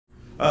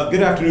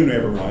Good afternoon,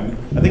 everyone.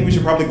 I think we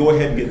should probably go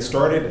ahead and get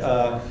started.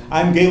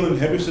 I'm Galen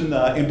Henderson,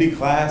 MD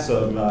class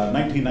of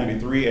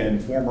 1993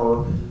 and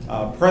former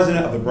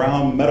president of the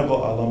Brown Medical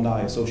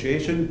Alumni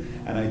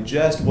Association, and I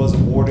just was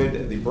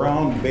awarded the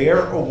Brown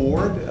Bear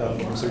Award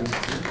from Service.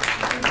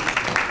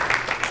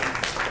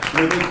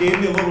 They gave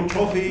me a little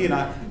trophy, and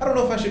I don't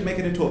know if I should make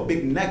it into a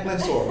big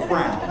necklace or a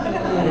crown.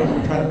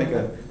 I'm trying to make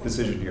a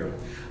decision here.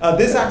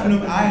 This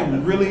afternoon, I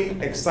am really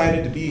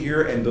excited to be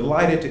here and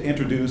delighted to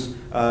introduce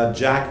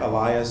Jack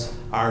Elias,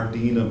 our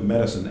Dean of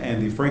Medicine,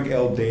 and the Frank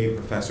L. Day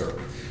Professor.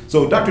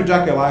 So Dr.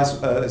 Jack Elias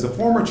is a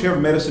former chair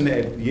of medicine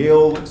at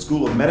Yale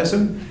School of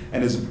Medicine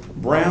and is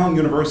Brown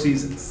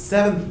University's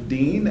 7th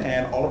dean,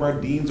 and all of our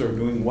deans are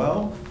doing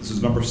well. This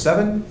is number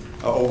 7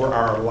 over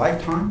our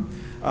lifetime.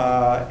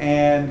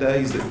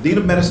 He's the Dean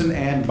of Medicine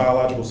and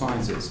Biological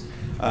Sciences.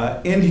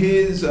 In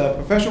his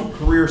professional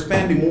career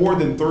spanning more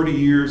than 30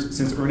 years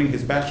since earning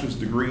his bachelor's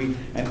degree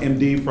and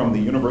MD from the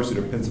University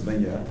of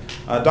Pennsylvania,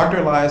 Dr.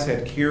 Elias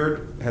has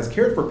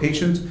cared for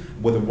patients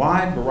with a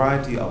wide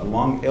variety of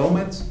lung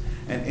ailments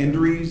and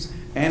injuries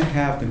and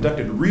have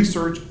conducted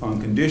research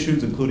on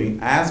conditions including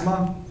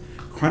asthma,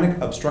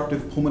 chronic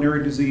obstructive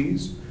pulmonary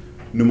disease,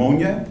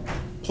 pneumonia,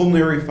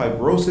 pulmonary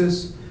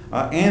fibrosis,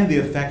 and the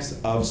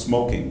effects of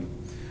smoking.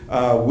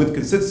 With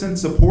consistent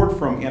support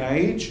from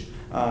NIH,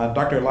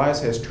 Dr.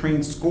 Elias has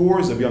trained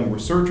scores of young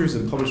researchers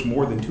and published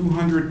more than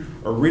 200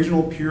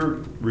 original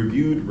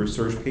peer-reviewed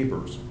research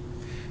papers.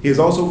 He has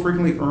also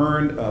frequently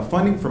earned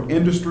funding from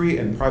industry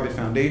and private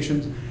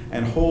foundations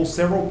and holds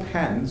several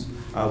patents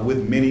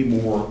with many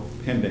more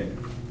pending.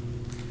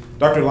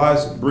 Dr.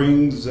 Elias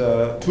brings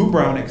to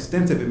Brown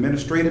extensive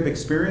administrative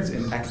experience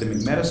in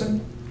academic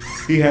medicine.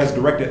 He has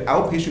directed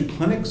outpatient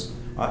clinics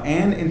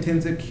and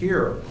intensive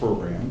care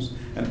programs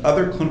and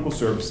other clinical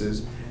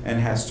services,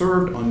 and has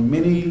served on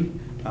many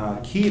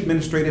key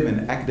administrative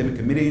and academic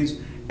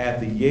committees at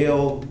the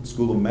Yale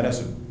School of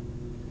Medicine.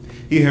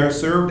 He has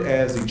served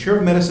as the chair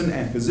of medicine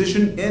and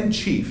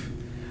physician-in-chief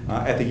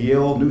at the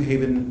Yale New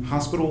Haven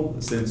Hospital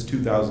since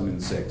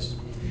 2006.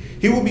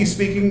 He will be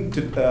speaking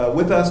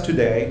with us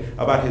today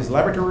about his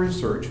laboratory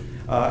research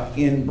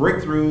in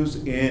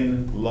breakthroughs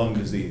in lung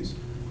disease.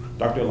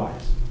 Dr.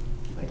 Elias.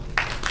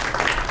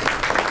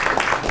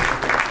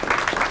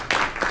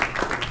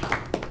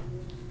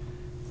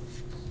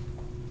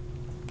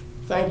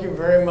 Thank you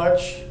very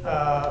much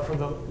for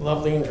the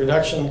lovely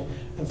introduction,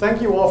 and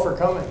thank you all for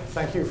coming.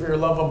 Thank you for your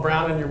love of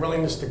Brown and your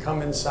willingness to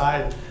come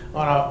inside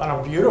on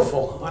a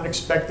beautiful,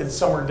 unexpected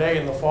summer day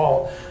in the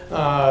fall,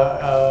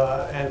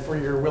 and for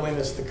your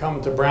willingness to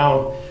come to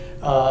Brown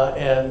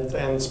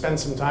and spend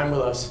some time with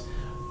us.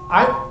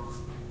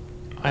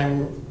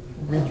 I'm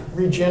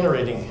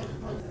regenerating.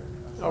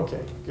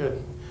 Okay,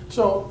 good.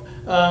 So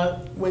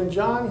when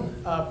John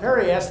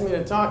Perry asked me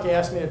to talk, he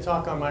asked me to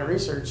talk on my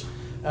research.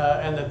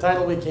 And the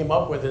title we came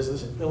up with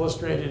is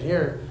illustrated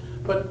here.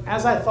 But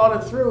as I thought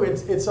it through,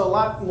 it's a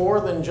lot more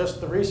than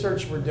just the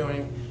research we're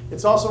doing.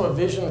 It's also a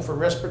vision for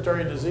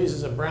respiratory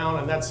diseases at Brown,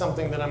 and that's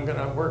something that I'm going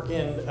to work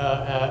in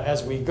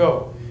as we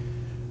go.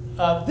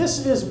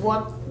 This is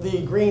what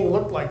the green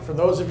looked like for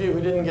those of you who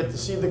didn't get to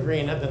see the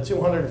green at the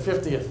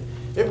 250th.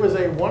 It was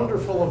a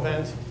wonderful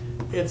event.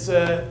 It's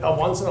a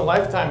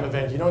once-in-a-lifetime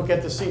event. You don't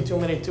get to see too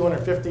many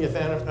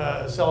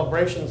 250th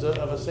celebrations of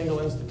a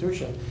single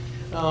institution.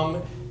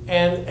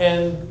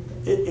 And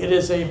it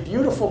is a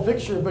beautiful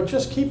picture, but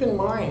just keep in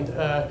mind,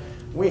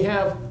 we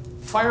have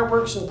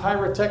fireworks and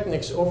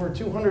pyrotechnics over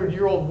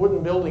 200-year-old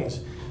wooden buildings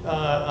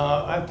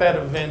at that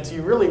event.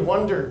 You really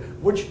wonder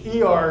which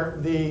ER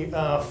the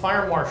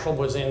fire marshal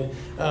was in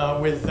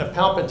with the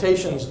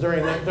palpitations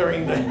during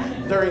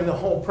the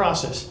whole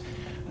process.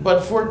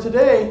 But for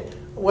today,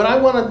 what I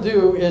want to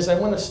do is I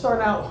want to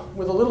start out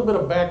with a little bit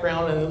of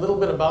background and a little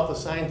bit about the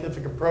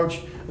scientific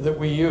approach that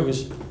we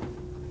use.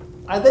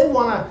 I then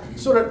want to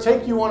sort of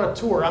take you on a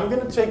tour. I'm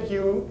going to take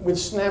you with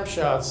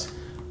snapshots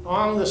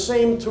on the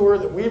same tour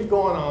that we've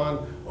gone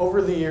on over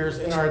the years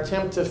in our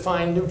attempt to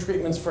find new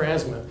treatments for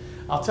asthma.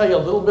 I'll tell you a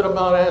little bit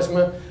about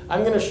asthma.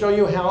 I'm going to show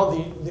you how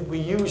we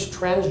use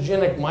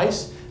transgenic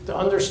mice to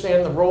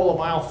understand the role of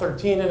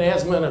IL-13 in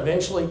asthma, and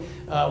eventually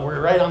we're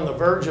right on the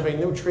verge of a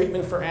new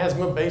treatment for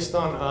asthma based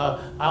on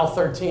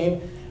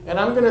IL-13. And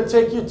I'm going to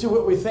take you to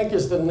what we think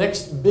is the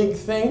next big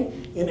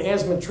thing in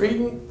asthma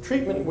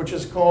treatment, which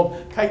is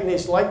called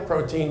chitinase-like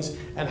proteins,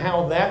 and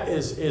how that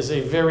is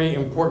a very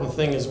important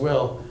thing as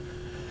well.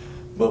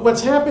 But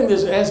what's happened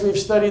is, as we've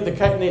studied the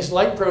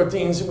chitinase-like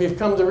proteins, we've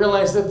come to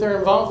realize that they're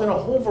involved in a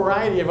whole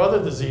variety of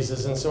other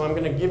diseases. And so I'm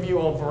going to give you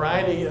a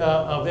variety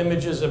of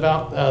images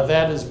about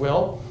that as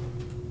well.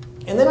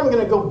 And then I'm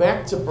going to go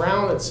back to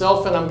Brown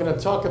itself, and I'm going to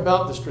talk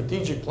about the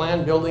strategic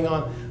plan building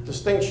on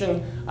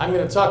distinction. I'm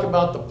going to talk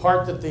about the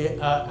part that the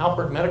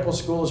Alpert Medical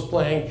School is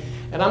playing.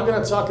 And I'm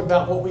going to talk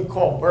about what we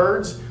call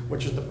BIRDS,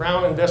 which is the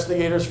Brown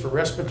Investigators for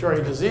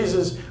Respiratory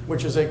Diseases,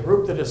 which is a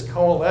group that has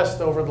coalesced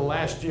over the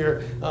last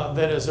year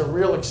that is a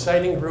real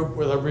exciting group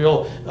with a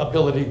real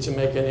ability to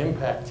make an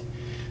impact.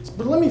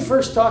 But let me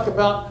first talk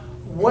about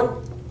what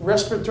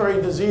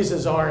respiratory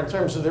diseases are in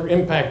terms of their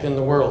impact in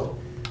the world.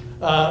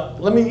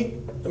 Let me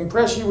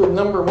impress you with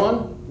number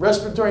one.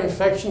 Respiratory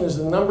infection is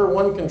the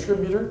 #1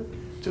 contributor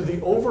to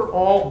the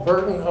overall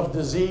burden of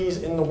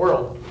disease in the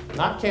world.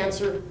 Not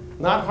cancer,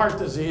 not heart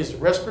disease.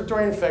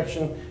 Respiratory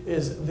infection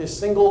is the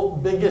single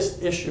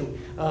biggest issue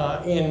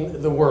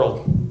in the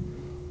world.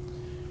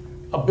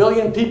 1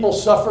 billion people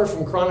suffer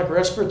from chronic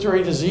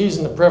respiratory disease,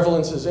 and the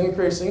prevalence is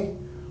increasing.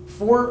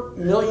 4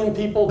 million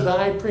people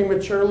die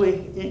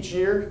prematurely each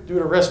year due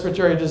to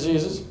respiratory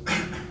diseases.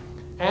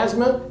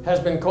 Asthma has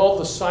been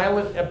called the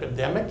silent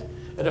epidemic.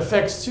 It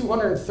affects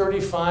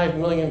 235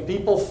 million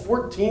people,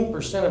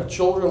 14% of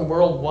children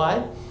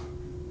worldwide.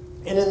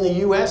 And in the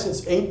US,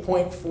 it's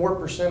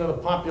 8.4% of the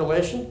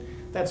population.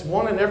 That's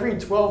 1 in every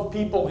 12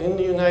 people in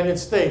the United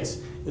States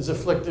is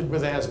afflicted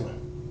with asthma.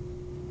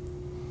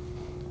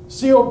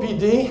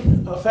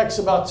 COPD affects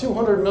about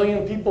 200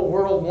 million people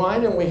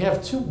worldwide, and we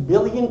have 2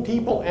 billion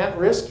people at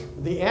risk.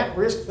 The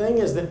at-risk thing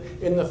is that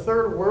in the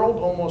third world,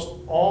 almost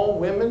all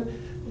women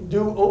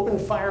do open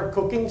fire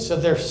cooking, so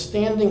they're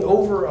standing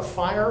over a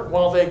fire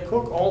while they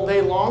cook all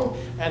day long,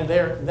 and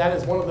that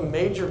is one of the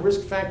major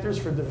risk factors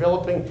for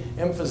developing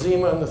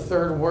emphysema in the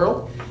third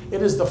world.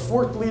 It is the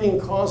 4th leading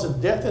cause of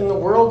death in the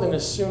world, and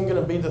is soon going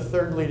to be the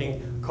 3rd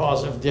leading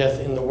cause of death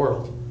in the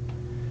world.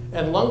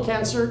 And lung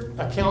cancer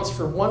accounts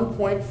for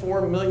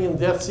 1.4 million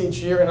deaths each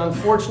year, and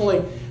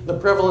unfortunately, the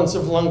prevalence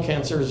of lung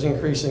cancer is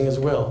increasing as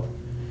well.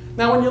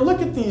 Now, when you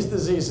look at these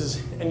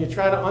diseases and you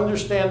try to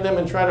understand them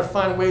and try to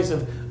find ways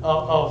of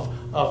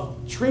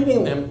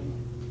treating them,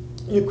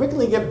 you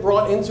quickly get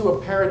brought into a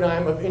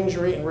paradigm of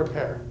injury and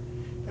repair.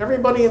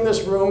 Everybody in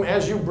this room,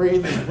 as you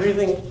breathe, is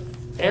breathing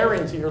air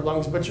into your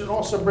lungs, but you're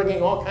also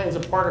bringing all kinds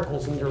of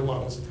particles in your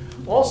lungs.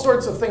 All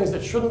sorts of things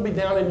that shouldn't be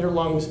down in your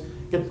lungs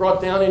get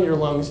brought down in your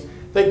lungs.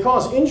 They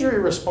cause injury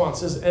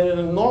responses, and in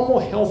a normal,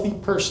 healthy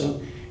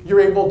person,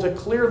 you're able to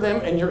clear them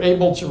and you're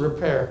able to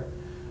repair.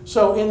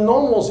 So in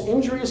normals,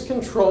 injury is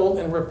controlled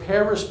and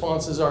repair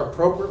responses are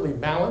appropriately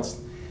balanced.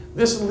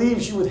 This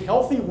leaves you with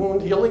healthy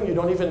wound healing. You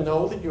don't even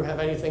know that you have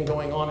anything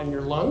going on in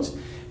your lungs.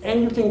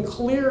 And you can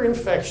clear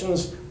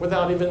infections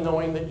without even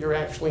knowing that you're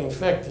actually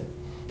infected.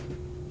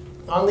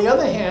 On the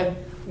other hand,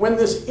 when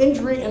this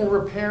injury and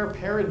repair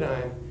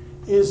paradigm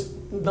is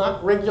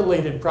not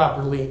regulated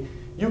properly,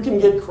 you can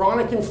get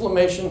chronic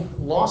inflammation,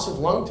 loss of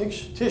lung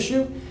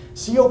tissue,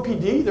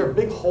 COPD, there are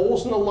big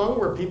holes in the lung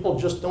where people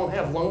just don't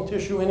have lung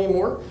tissue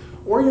anymore.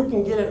 Or you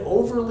can get an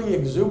overly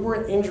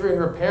exuberant injury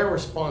and repair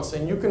response,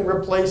 and you can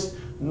replace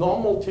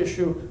normal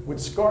tissue with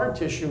scar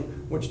tissue,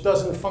 which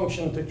doesn't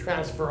function to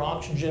transfer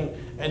oxygen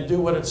and do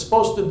what it's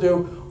supposed to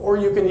do, or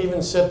you can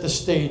even set the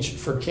stage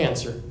for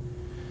cancer.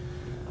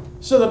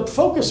 So the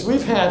focus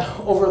we've had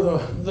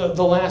over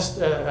the last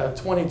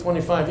 20,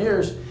 25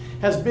 years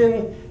has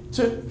been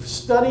to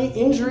study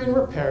injury and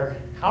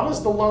repair. How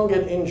does the lung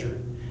get injured?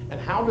 And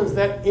how does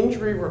that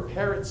injury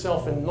repair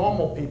itself in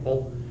normal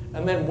people?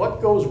 And then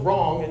what goes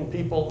wrong in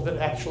people that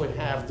actually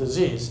have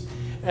disease?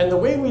 And the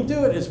way we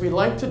do it is we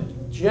like to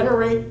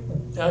generate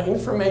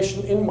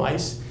information in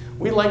mice.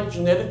 We like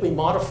genetically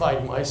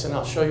modified mice, and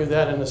I'll show you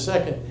that in a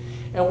second.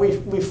 And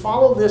we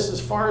follow this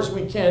as far as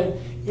we can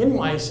in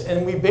mice,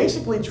 and we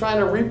basically try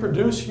to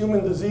reproduce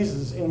human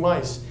diseases in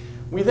mice.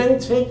 We then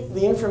take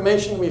the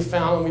information we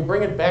found and we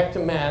bring it back to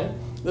man.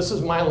 This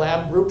is my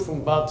lab group from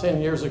about 10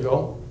 years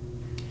ago.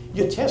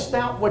 You test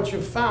out what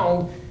you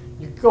found,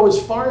 you go as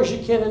far as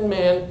you can in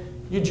man,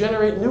 you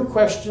generate new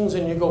questions,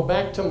 and you go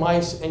back to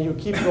mice, and you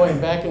keep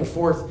going back and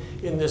forth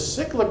in this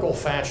cyclical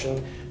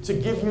fashion to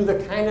give you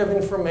the kind of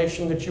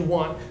information that you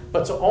want,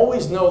 but to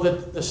always know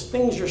that the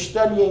things you're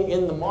studying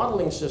in the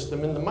modeling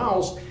system, in the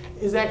mouse,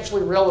 is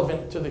actually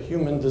relevant to the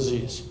human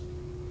disease.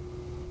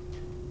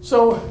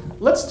 So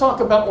let's talk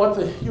about what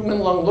the human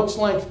lung looks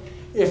like.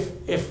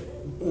 If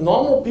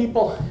normal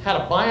people had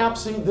a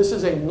biopsy, this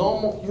is a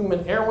normal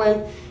human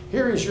airway.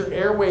 Here is your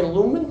airway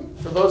lumen.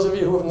 For those of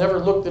you who have never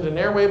looked at an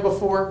airway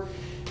before,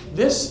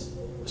 this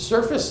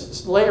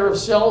surface layer of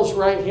cells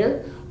right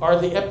here are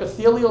the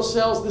epithelial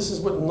cells. This is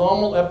what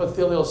normal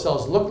epithelial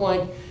cells look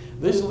like.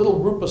 This little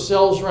group of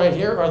cells right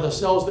here are the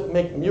cells that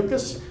make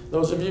mucus.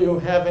 Those of you who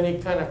have any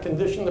kind of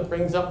condition that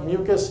brings up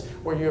mucus,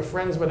 or you have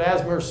friends with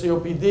asthma or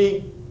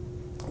COPD,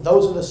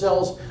 those are the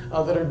cells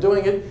that are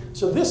doing it.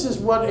 So this is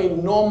what a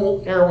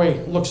normal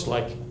airway looks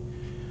like.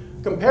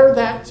 Compare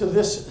that to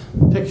this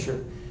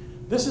picture.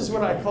 This is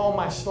what I call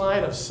my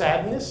slide of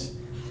sadness.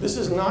 This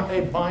is not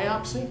a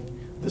biopsy.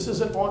 This is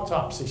an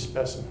autopsy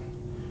specimen.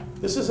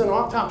 This is an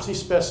autopsy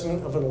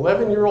specimen of an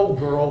 11-year-old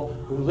girl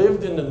who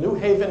lived in the New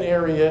Haven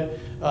area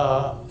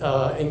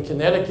in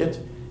Connecticut,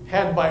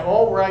 had by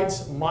all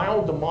rights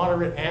mild to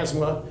moderate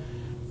asthma,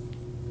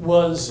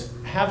 was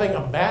having a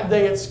bad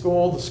day at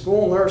school. The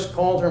school nurse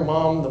called her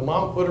mom. The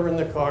mom put her in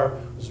the car,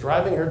 was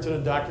driving her to the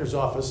doctor's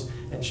office,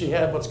 and she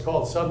had what's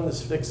called sudden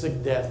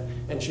asphyxic death,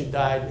 and she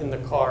died in the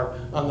car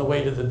on the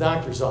way to the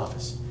doctor's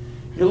office.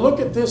 You look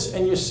at this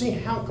and you see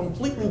how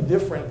completely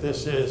different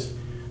this is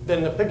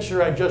than the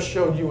picture I just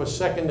showed you a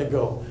second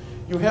ago.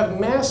 You have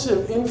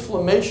massive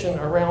inflammation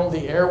around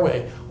the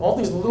airway. All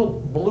these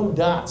little blue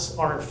dots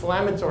are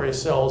inflammatory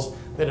cells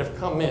that have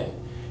come in.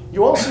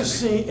 You also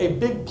see a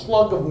big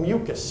plug of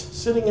mucus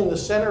sitting in the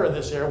center of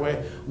this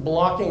airway,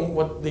 blocking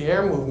the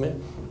air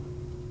movement.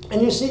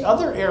 And you see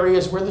other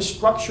areas where the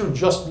structure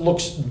just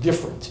looks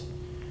different.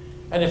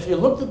 And if you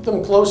looked at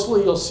them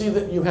closely, you'll see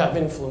that you have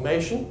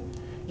inflammation.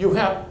 You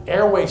have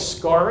airway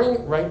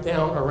scarring right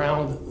down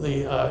around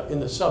in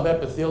the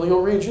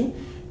subepithelial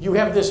region. You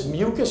have this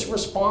mucus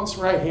response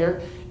right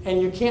here,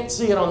 and you can't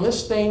see it on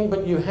this stain,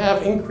 but you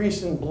have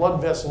increase in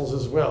blood vessels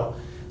as well.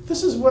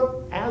 This is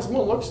what asthma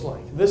looks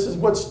like. This is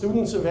what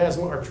students of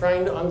asthma are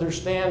trying to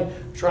understand,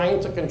 trying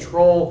to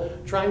control,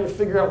 trying to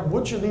figure out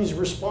which of these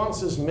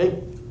responses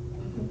may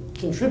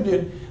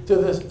contribute to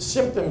the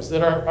symptoms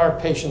that our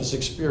patients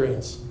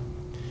experience.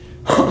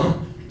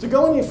 To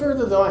go any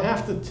further, though, I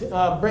have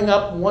to bring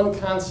up one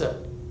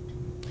concept.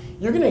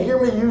 You're going to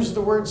hear me use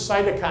the word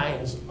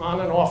cytokines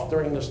on and off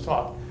during this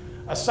talk.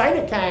 A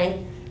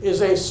cytokine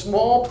is a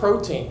small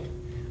protein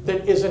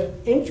that is an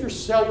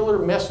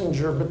intercellular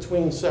messenger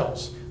between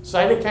cells.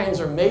 Cytokines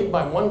are made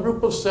by one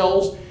group of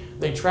cells.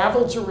 They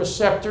travel to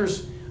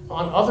receptors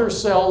on other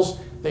cells.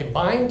 They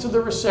bind to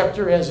the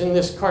receptor, as in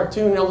this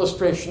cartoon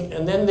illustration,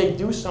 and then they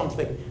do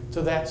something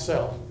to that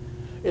cell.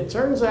 It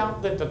turns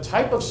out that the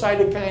type of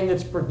cytokine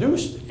that's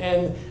produced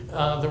and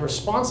the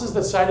responses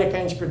that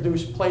cytokines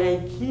produce play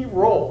a key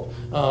role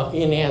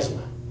in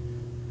asthma.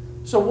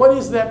 So what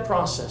is that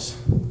process?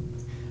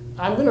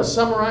 I'm going to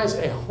summarize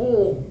a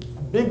whole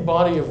big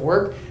body of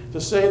work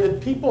to say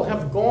that people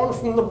have gone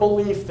from the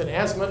belief that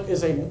asthma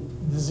is a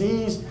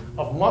disease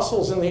of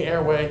muscles in the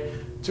airway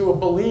to a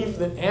belief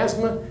that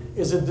asthma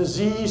is a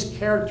disease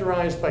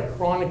characterized by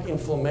chronic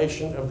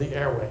inflammation of the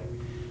airway.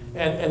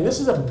 And this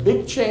is a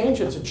big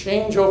change. It's a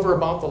change over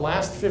about the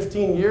last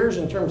 15 years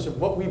in terms of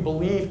what we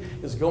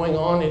believe is going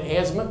on in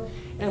asthma.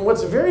 And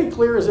what's very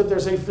clear is that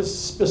there's a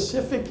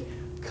specific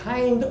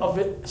kind of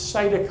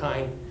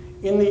cytokine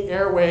in the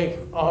airway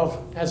of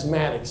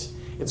asthmatics.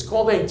 It's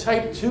called a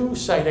type 2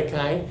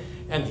 cytokine,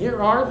 and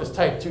here are the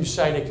type 2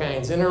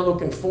 cytokines: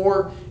 interleukin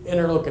 4,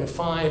 interleukin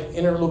 5,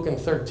 interleukin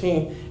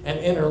 13, and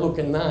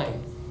interleukin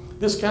 9.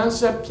 This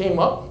concept came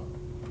up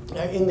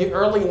in the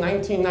early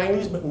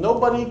 1990s, but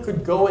nobody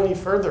could go any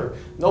further.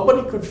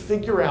 Nobody could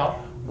figure out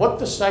what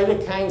the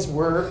cytokines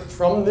were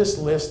from this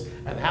list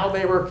and how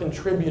they were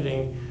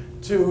contributing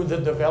to the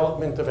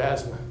development of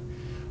asthma.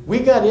 We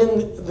got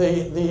in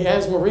the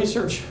asthma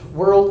research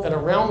world at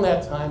around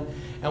that time,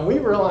 and we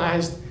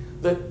realized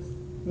that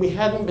we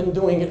hadn't been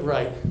doing it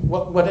right.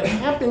 What had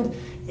happened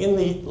in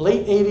the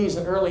late 80s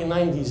and early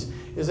 90s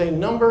is a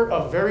number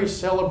of very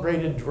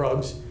celebrated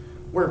drugs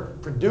were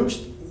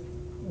produced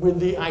with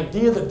the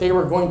idea that they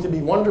were going to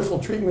be wonderful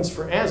treatments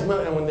for asthma,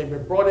 and when they were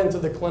brought into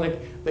the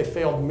clinic, they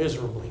failed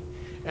miserably.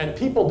 And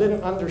people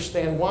didn't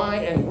understand why,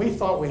 and we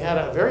thought we had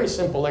a very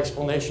simple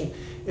explanation,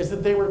 is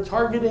that they were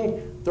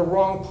targeting the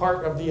wrong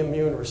part of the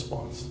immune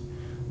response.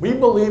 We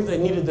believed they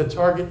needed to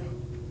target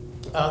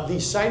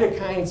these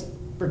cytokines,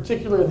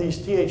 particularly these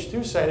Th2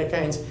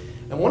 cytokines,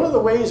 and one of the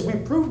ways we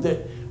proved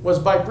it was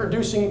by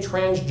producing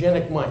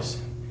transgenic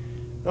mice.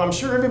 Now, I'm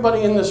sure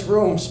everybody in this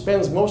room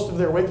spends most of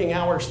their waking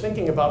hours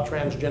thinking about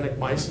transgenic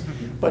mice,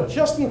 but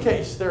just in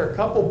case there are a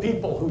couple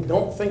people who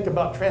don't think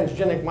about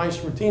transgenic mice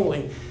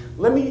routinely,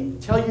 let me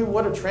tell you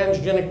what a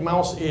transgenic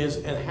mouse is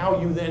and how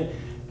you then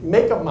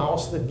make a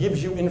mouse that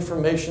gives you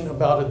information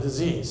about a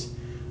disease.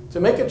 To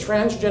make a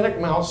transgenic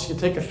mouse, you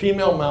take a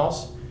female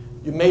mouse,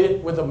 you mate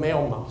it with a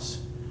male mouse.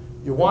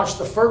 You wash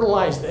the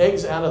fertilized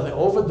eggs out of the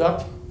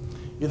oviduct.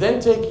 You then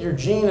take your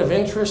gene of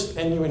interest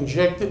and you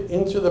inject it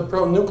into the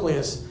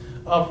pronucleus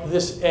of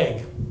this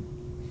egg.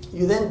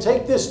 You then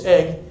take this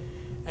egg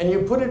and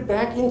you put it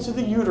back into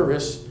the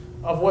uterus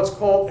of what's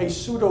called a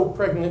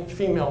pseudo-pregnant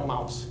female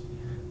mouse.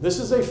 This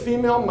is a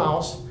female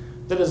mouse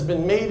that has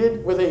been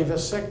mated with a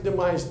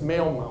vasectomized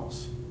male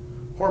mouse.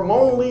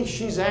 Hormonally,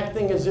 she's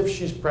acting as if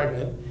she's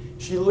pregnant.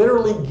 She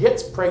literally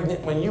gets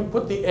pregnant when you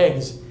put the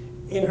eggs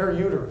in her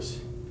uterus.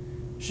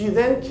 She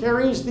then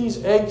carries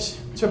these eggs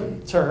to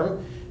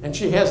term, and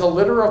she has a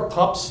litter of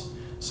pups.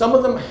 Some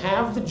of them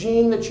have the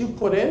gene that you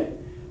put in,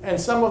 and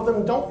some of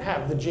them don't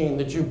have the gene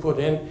that you put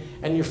in,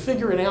 and you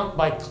figure it out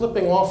by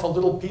clipping off a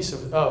little piece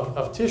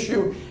of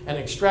tissue and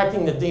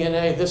extracting the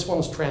DNA. This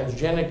one's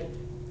transgenic,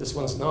 this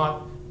one's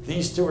not.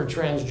 These two are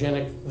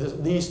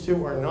transgenic, these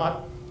two are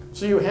not.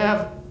 So you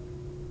have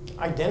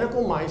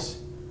identical mice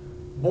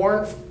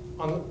born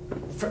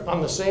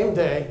on the same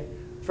day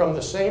from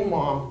the same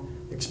mom,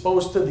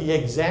 exposed to the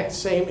exact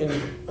same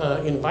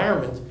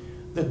environment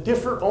that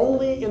differ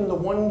only in the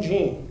one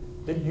gene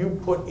that you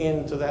put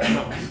into that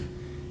mouse.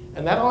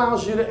 And that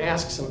allows you to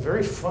ask some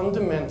very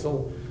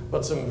fundamental,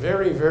 but some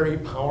very, very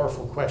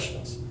powerful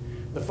questions.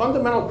 The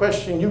fundamental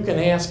question you can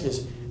ask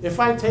is, if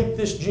I take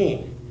this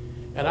gene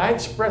and I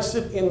express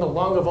it in the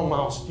lung of a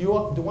mouse,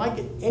 do I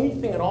get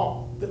anything at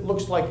all that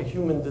looks like a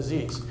human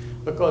disease?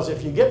 Because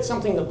if you get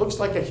something that looks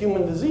like a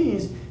human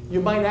disease, you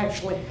might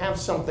actually have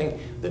something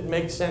that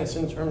makes sense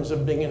in terms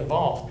of being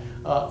involved.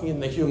 in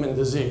the human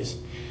disease.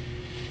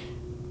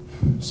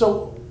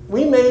 So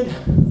we made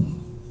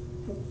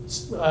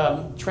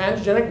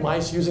transgenic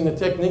mice using the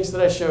techniques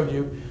that I showed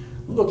you,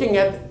 looking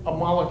at a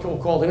molecule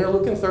called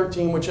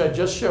interleukin-13, which I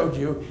just showed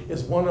you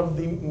is one of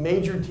the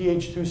major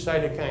Th2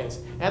 cytokines.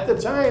 At the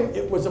time,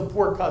 it was a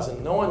poor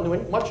cousin. No one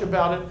knew much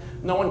about it.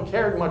 No one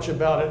cared much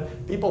about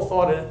it. People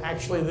thought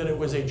actually that it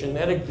was a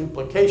genetic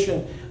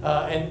duplication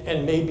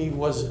and maybe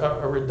was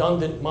a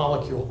redundant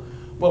molecule.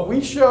 What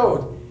we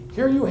showed,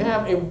 here you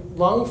have a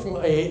lung from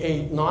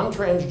a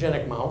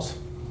non-transgenic mouse,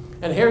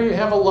 and here you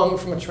have a lung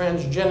from a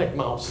transgenic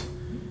mouse.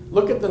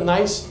 Look at the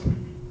nice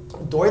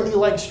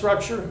doily-like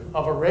structure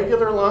of a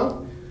regular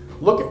lung.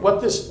 Look at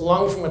what this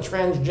lung from a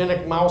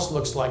transgenic mouse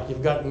looks like.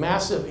 You've got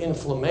massive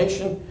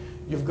inflammation.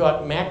 You've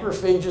got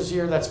macrophages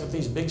here. That's what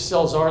these big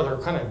cells are. They're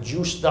kind of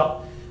juiced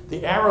up.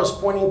 The arrow's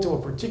pointing to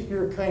a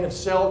particular kind of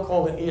cell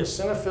called an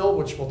eosinophil,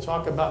 which we'll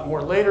talk about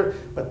more later.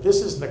 But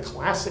this is the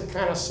classic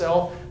kind of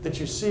cell that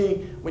you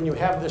see when you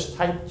have this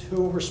type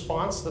 2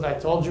 response that I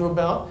told you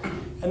about.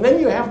 And then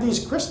you have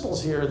these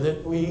crystals here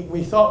that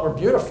we thought were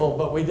beautiful,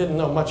 but we didn't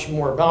know much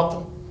more about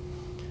them.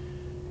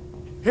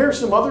 Here are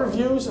some other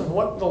views of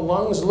what the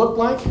lungs look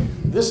like.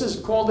 This is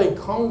called a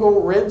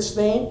Congo red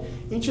stain.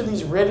 Each of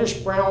these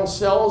reddish-brown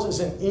cells is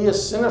an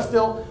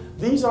eosinophil.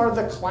 These are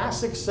the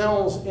classic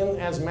cells in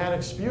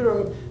asthmatic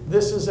sputum.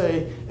 This is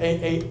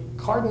a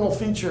cardinal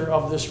feature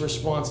of this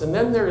response. And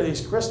then there are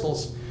these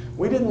crystals.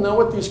 We didn't know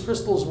what these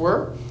crystals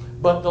were,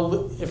 but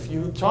if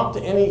you talk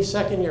to any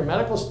second-year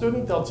medical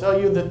student, they'll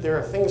tell you that there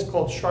are things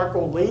called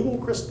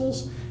Charcot-Leyden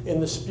crystals in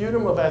the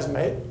sputum of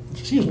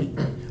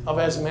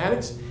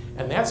asthmatics.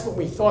 And that's what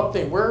we thought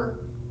they were.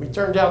 We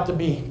turned out to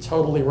be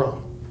totally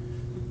wrong.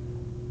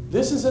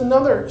 This is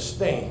another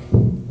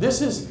stain.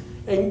 This is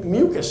a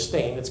mucus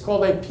stain. It's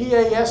called a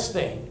PAS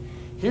stain.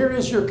 Here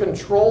is your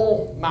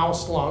control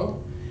mouse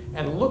lung.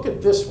 And look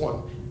at this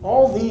one.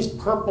 All these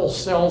purple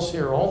cells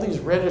here, all these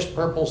reddish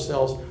purple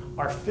cells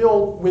are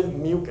filled with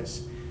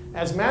mucus.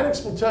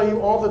 Asthmatics will tell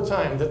you all the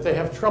time that they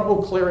have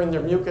trouble clearing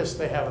their mucus.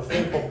 They have a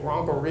thing called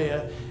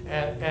bronchorrhea,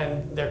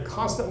 and they're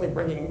constantly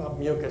bringing up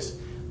mucus.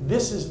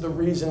 This is the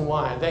reason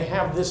why. They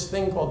have this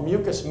thing called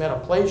mucus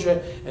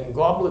metaplasia and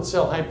goblet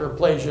cell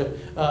hyperplasia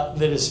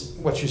that is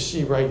what you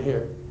see right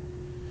here.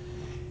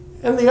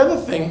 And the other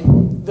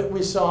thing that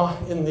we saw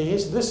in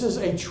these, this is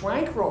a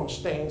trinchrome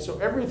stain. So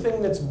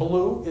everything that's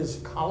blue is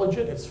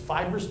collagen, it's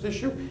fibrous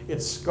tissue,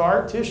 it's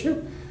scar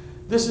tissue.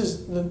 This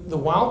is the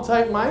wild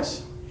type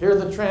mice. Here are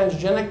the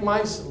transgenic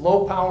mice,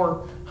 low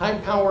power, high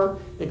power.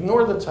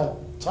 Ignore the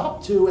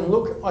top two and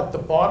look at the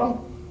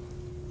bottom.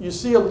 You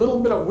see a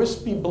little bit of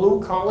wispy blue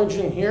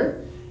collagen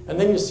here, and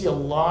then you see a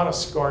lot of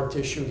scar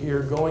tissue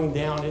here going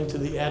down into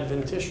the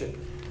adventitia.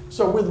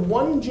 So with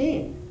one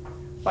gene,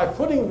 by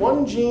putting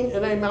one gene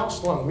in a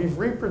mouse lung, we've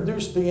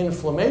reproduced the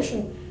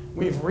inflammation,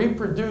 we've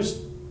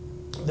reproduced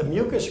the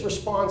mucus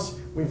response,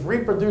 we've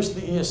reproduced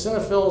the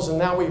eosinophils, and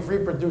now we've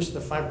reproduced the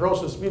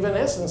fibrosis. We've, in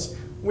essence,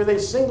 with a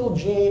single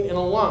gene in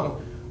a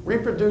lung,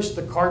 reproduced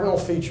the cardinal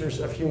features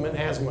of human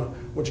asthma,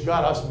 which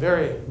got us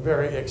very,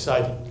 very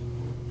excited.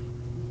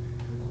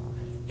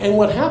 And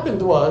what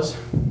happened was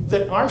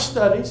that our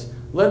studies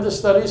led to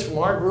studies from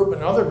our group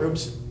and other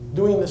groups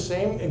doing the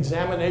same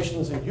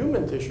examinations in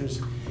human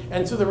tissues,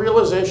 and to the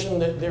realization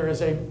that there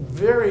is a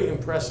very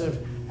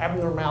impressive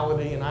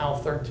abnormality in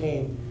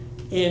IL-13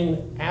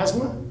 in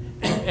asthma,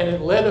 and it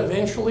led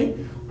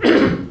eventually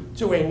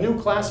to a new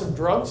class of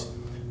drugs.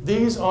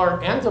 These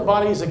are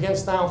antibodies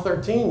against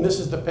IL-13. This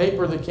is the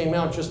paper that came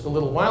out just a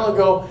little while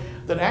ago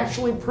that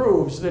actually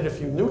proves that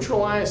if you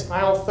neutralize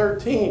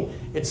IL-13,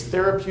 it's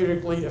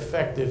therapeutically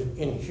effective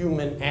in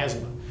human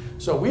asthma.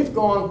 So we've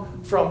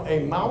gone from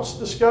a mouse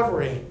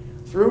discovery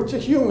through to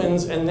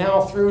humans and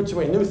now through to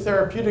a new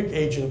therapeutic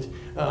agent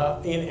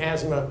in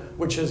asthma,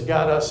 which has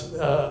got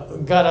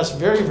us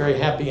very, very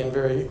happy and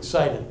very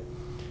excited.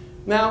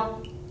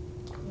 Now,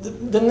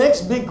 the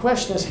next big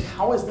question is,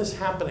 how is this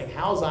happening?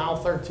 How is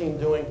IL-13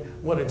 doing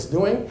what it's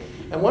doing?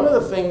 And one of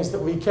the things that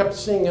we kept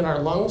seeing in our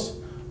lungs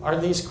are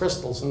these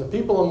crystals. And the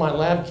people in my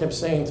lab kept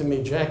saying to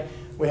me, Jack,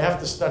 we have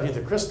to study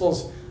the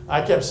crystals.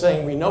 I kept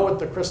saying, we know what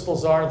the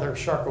crystals are. They're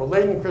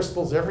Charcot-Leyden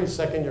crystals. Every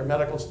second-year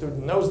medical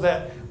student knows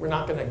that. We're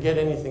not going to get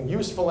anything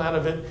useful out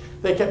of it.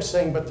 They kept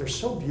saying, but they're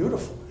so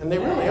beautiful. And they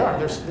really are.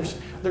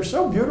 They're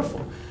so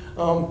beautiful.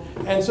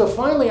 And so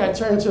finally, I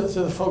turned to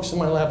the folks in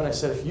my lab and I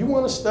said, if you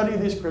want to study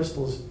these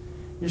crystals,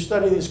 you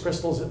study these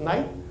crystals at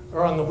night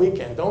or on the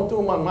weekend. Don't do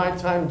them on my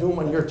time, do them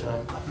on your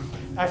time.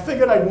 I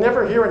figured I'd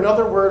never hear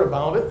another word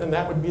about it, and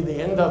that would be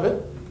the end of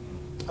it.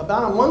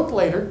 About a month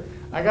later,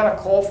 I got a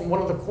call from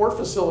one of the core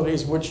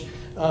facilities which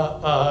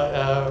took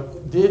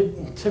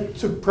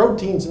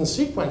proteins and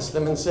sequenced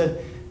them and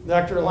said,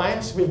 Dr.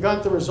 Elias, we've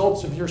got the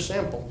results of your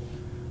sample.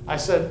 I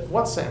said,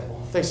 what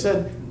sample? They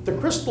said, the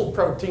crystal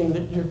protein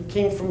that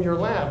came from your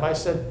lab. I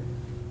said,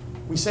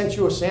 we sent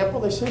you a sample?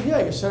 They said,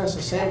 yeah, you sent us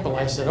a sample.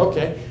 I said,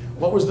 okay,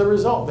 what was the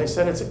result? They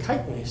said, it's a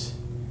chitinase.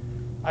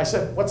 I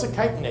said, what's a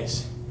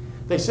chitinase?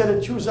 They said,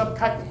 it chews up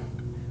chitin.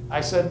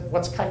 I said,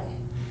 what's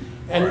chitin?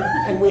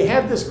 And we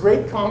had this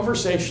great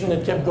conversation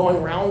that kept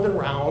going round and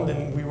round,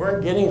 and we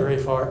weren't getting very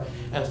far.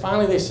 And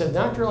finally they said,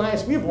 Dr.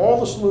 Elias, we have all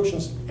the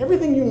solutions.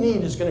 Everything you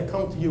need is going to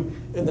come to you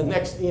in the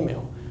next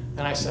email.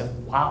 And I said,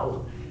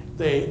 wow.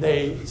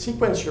 They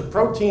sequence your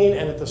protein,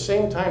 and at the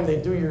same time they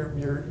do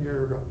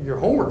your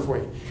homework for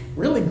you.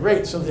 Really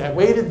great. So I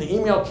waited, the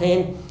email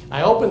came,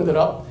 I opened it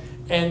up,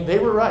 and they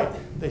were right.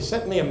 They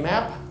sent me a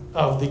map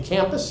of the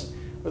campus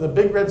with a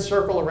big red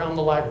circle around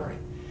the library.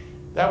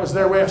 That was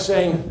their way of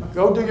saying,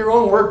 go do your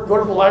own work, go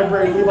to the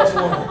library, leave us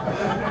alone.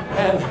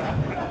 And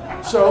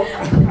so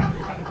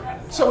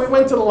we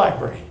went to the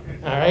library,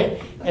 all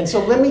right? And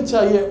so let me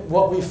tell you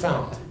what we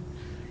found.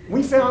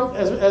 We found,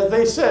 as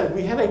they said,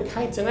 we had a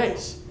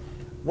chitinase.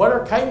 What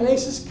are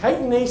chitinases?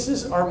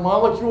 Chitinases are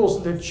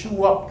molecules that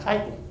chew up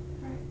chitin.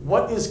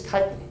 What is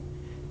chitin?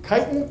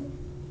 Chitin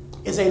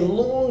is a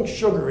long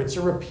sugar. It's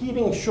a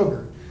repeating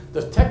sugar.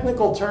 The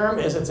technical term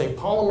is it's a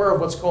polymer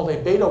of what's called a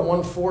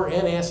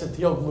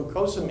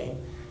beta-1,4-N-acetylglucosamine.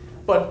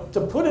 But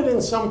to put it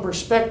in some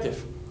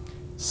perspective,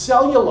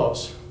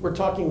 cellulose, we're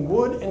talking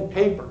wood and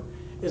paper,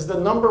 is the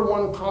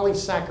 #1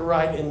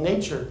 polysaccharide in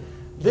nature.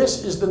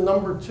 This is the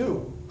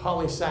 #2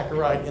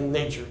 polysaccharide in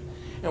nature.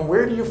 And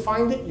where do you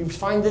find it? You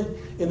find it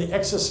in the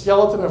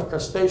exoskeleton of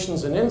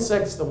crustaceans and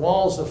insects, the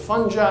walls of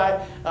fungi,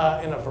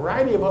 and a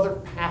variety of other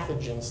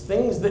pathogens,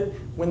 things that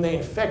when they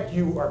infect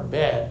you are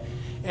bad.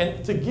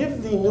 And to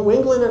give the New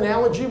England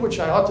analogy, which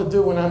I ought to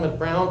do when I'm at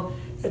Brown,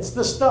 it's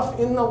the stuff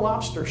in the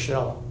lobster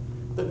shell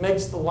that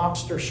makes the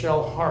lobster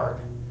shell hard.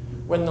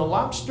 When the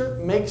lobster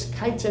makes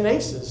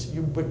chitinases,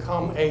 you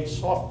become a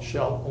soft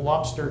shell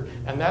lobster,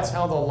 and that's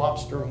how the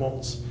lobster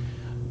molts.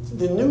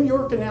 The New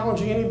York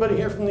analogy, anybody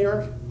here from New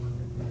York?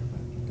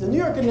 The New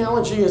York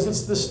analogy is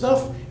it's the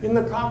stuff in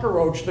the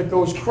cockroach that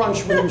goes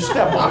crunch when you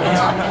step on it.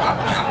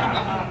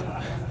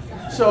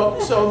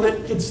 So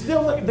that it's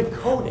still the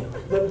coating,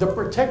 the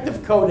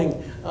protective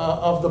coating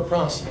of the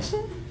process.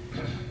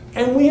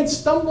 And we had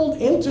stumbled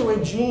into a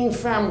gene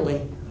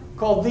family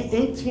called the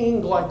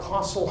 18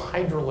 glycosyl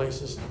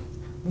hydrolases.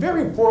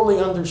 Very poorly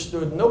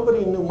understood.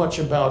 Nobody knew much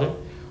about it.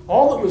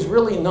 All that was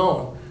really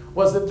known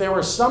was that there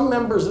were some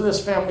members of this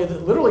family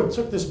that literally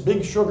took this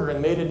big sugar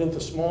and made it into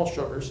small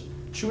sugars,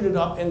 chewed it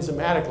up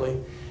enzymatically.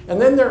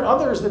 And then there are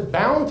others that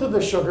bound to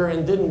the sugar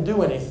and didn't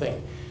do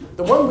anything.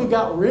 The one we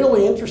got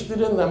really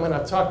interested in that I'm going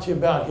to talk to you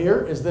about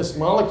here is this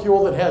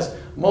molecule that has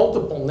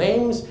multiple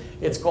names.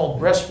 It's called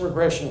breast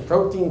regression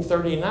protein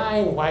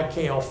 39,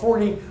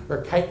 YKL40,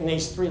 or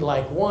chitinase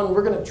 3-like 1.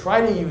 We're going to try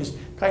to use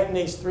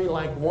chitinase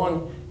 3-like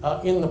 1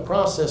 in the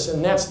process,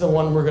 and that's the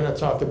one we're going to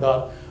talk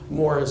about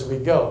more as we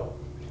go.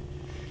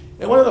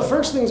 And one of the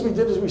first things we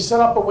did is we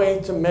set up a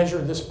way to measure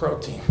this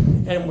protein.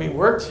 And we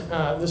worked,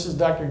 this is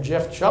Dr.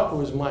 Jeff Chupp, who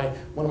was one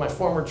of my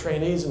former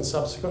trainees and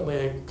subsequently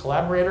a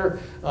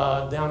collaborator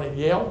down at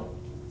Yale.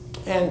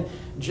 And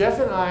Jeff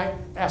and I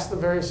asked a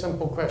very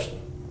simple question.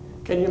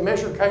 Can you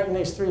measure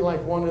chitinase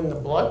 3-like 1 in the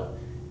blood?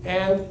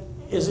 And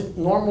is it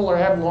normal or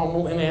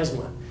abnormal in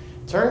asthma?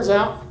 Turns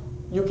out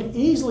you can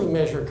easily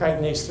measure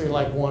chitinase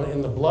 3-like 1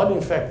 in the blood.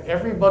 In fact,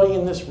 everybody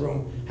in this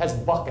room has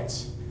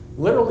buckets.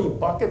 Literally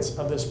buckets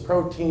of this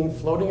protein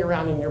floating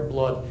around in your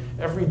blood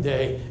every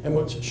day. And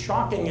what's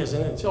shocking is,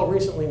 and until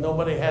recently,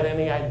 nobody had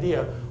any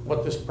idea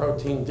what this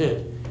protein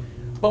did.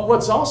 But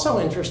what's also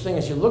interesting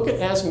is you look at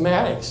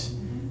asthmatics,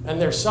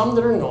 and there's some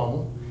that are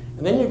normal,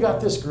 and then you've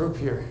got this group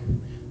here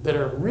that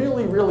are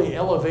really, really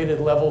elevated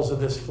levels of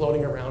this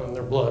floating around in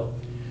their blood.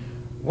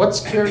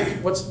 What's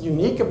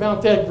unique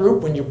about that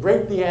group, when you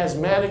break the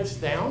asthmatics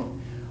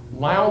down,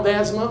 mild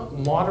asthma,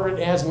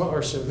 moderate asthma,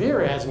 or severe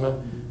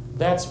asthma,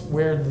 that's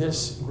where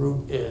this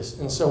group is.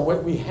 And so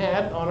what we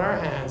had on our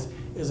hands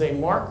is a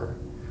marker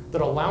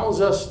that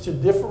allows us to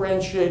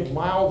differentiate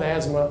mild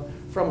asthma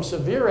from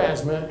severe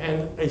asthma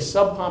and a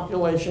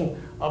subpopulation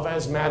of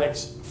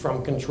asthmatics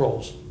from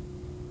controls.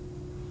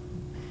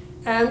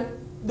 And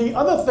the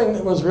other thing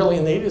that was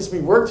really neat is we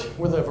worked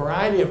with a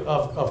variety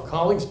of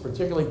colleagues,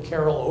 particularly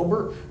Carol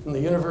Ober from the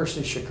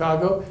University of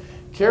Chicago.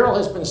 Carol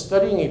has been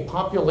studying a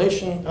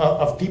population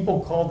of people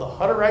called the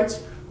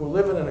Hutterites, who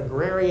live in an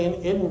agrarian,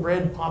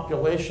 inbred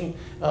population.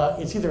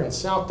 It's either in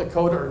South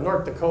Dakota or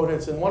North Dakota.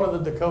 It's in one of the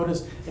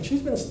Dakotas, and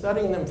she's been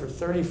studying them for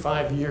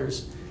 35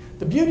 years.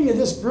 The beauty of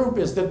this group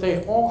is that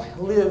they all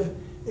live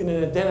in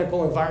an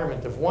identical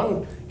environment. If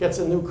one gets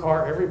a new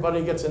car,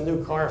 everybody gets a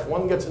new car. If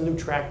one gets a new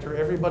tractor,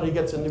 everybody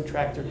gets a new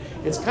tractor.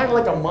 It's kind of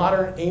like a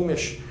modern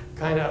Amish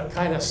kind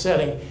of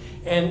setting.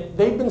 And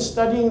they've been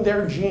studying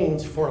their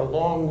genes for a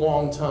long,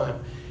 long time.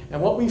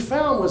 And what we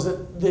found was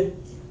that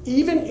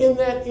even in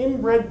that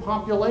inbred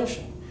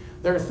population,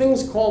 there are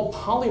things called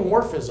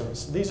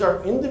polymorphisms. These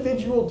are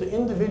individual to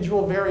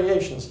individual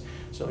variations.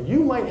 So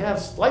you might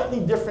have slightly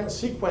different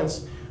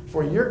sequence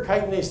for your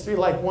chitinase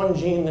 3-like 1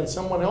 gene than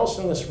someone else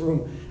in this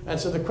room. And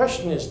so the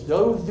question is,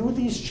 do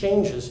these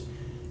changes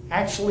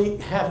actually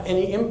have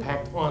any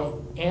impact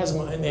on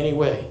asthma in any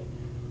way?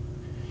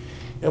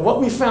 And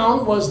what we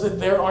found was that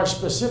there are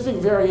specific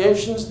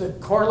variations that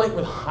correlate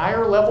with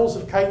higher levels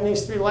of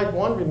chitinase 3-like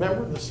 1.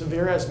 Remember the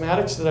severe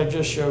asthmatics that I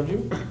just showed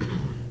you.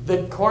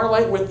 that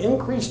correlate with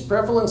increased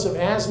prevalence of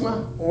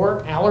asthma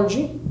or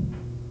allergy,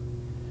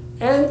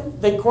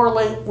 and they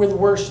correlate with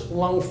worse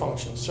lung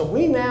function. So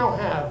we now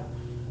have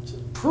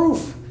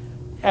proof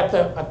at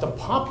the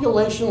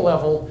population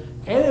level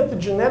and at the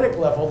genetic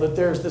level that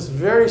there's this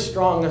very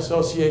strong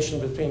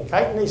association between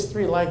chitinase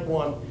 3-like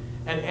 1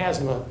 and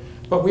asthma.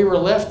 But we were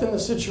left in the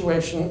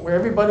situation where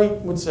everybody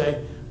would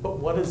say, but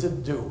what does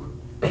it do?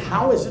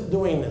 How is it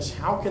doing this?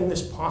 How can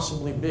this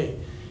possibly be?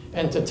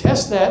 And to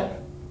test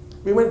that,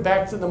 we went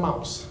back to the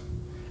mouse.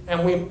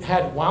 And we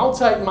had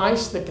wild-type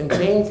mice that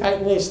contained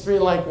chitinase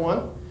 3-like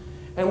 1,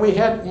 and we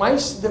had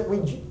mice that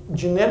we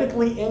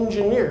genetically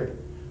engineered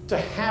to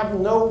have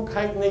no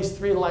chitinase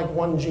 3-like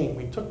 1 gene.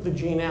 We took the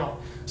gene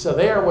out. So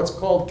they are what's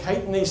called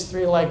chitinase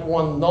 3-like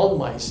 1 null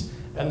mice,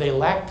 and they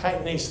lack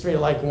chitinase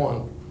 3-like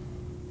 1.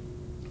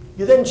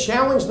 You then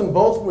challenge them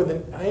both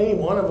with any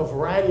one of a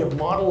variety of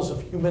models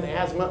of human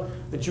asthma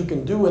that you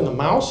can do in the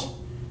mouse.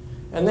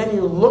 And then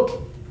you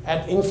look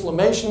at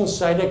inflammation,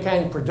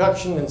 cytokine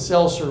production, and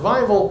cell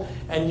survival,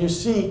 and you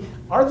see,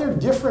 are there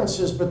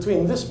differences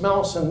between this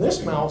mouse and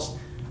this mouse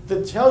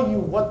that tell you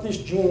what this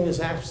gene is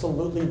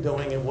absolutely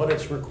doing and what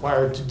it's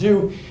required to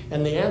do?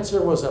 And the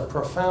answer was a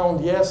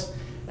profound yes,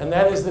 and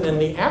that is that in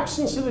the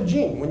absence of the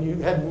gene, when you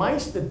had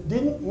mice that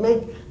didn't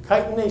make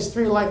chitinase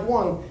 3-like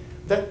 1,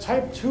 that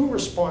type 2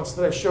 response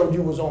that I showed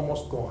you was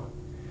almost gone.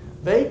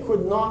 They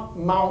could not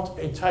mount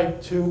a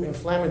type 2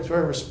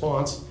 inflammatory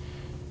response.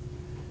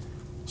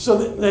 So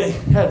they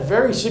had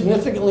very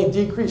significantly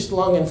decreased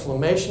lung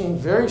inflammation,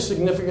 very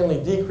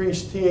significantly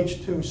decreased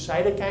Th2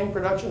 cytokine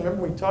production.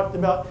 Remember we talked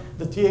about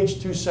the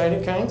Th2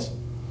 cytokines?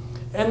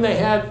 And they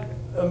had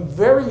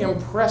very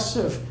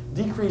impressive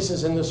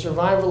decreases in the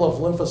survival of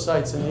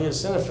lymphocytes and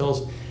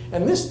eosinophils.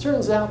 And this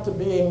turns out to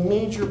be a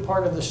major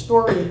part of the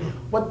story.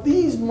 What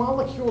these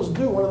molecules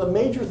do, one of the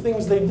major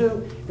things they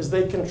do, is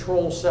they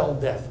control cell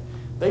death.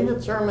 They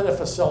determine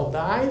if a cell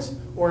dies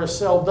or a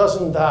cell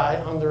doesn't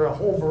die under a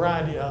whole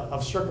variety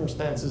of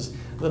circumstances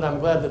that I'm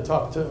glad to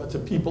talk to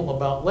people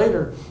about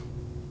later.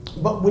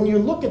 But when you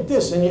look at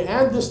this and you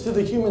add this to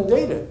the human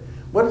data,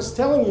 what it's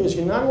telling you is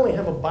you not only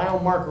have a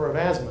biomarker of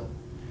asthma,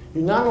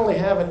 you not only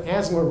have an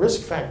asthma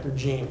risk factor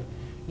gene,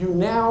 you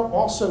now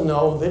also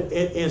know that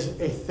it is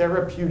a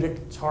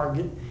therapeutic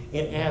target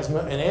in asthma.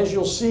 And as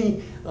you'll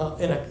see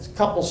in a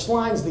couple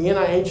slides, the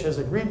NIH has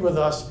agreed with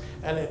us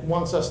and it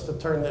wants us to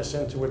turn this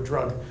into a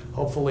drug,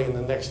 hopefully in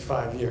the next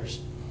 5 years.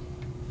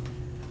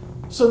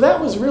 So that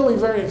was really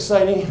very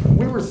exciting.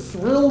 We were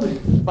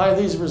thrilled by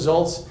these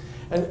results,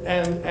 and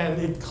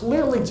it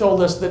clearly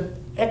told us that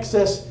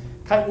excess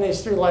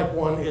chitinase 3-like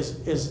 1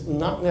 is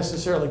not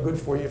necessarily good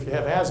for you if you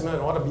have asthma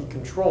and ought to be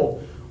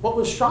controlled. What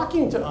was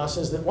shocking to us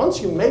is that once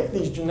you make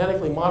these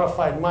genetically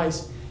modified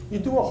mice, you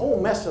do a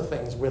whole mess of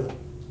things with them.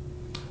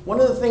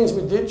 One of the things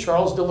we did,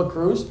 Charles de la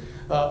Cruz,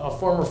 a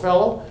former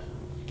fellow,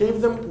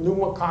 gave them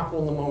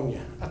pneumococcal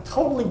pneumonia, a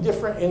totally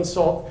different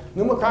insult.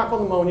 Pneumococcal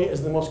pneumonia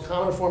is the most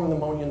common form of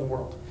pneumonia in the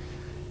world.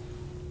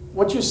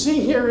 What you see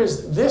here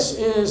is this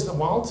is the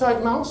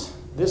wild-type mouse,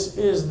 this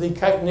is the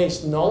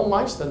chitinase null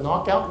mice, the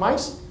knockout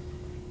mice,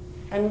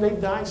 and they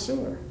die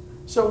sooner.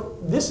 So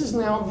this is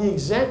now the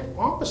exact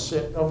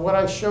opposite of what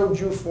I showed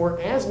you for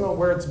asthma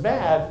where it's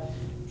bad.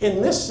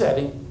 In this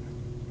setting,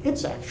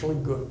 it's actually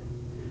good.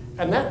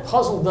 And that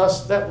puzzled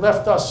us, that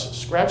left us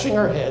scratching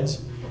our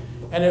heads.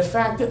 And in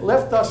fact, it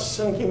left us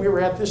thinking we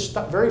were at this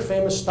very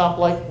famous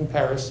stoplight in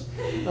Paris,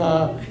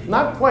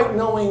 not quite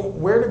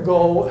knowing where to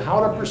go, how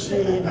to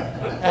proceed,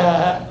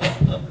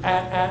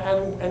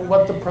 and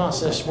what the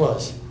process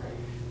was.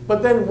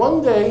 But then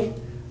one day,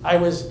 I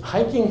was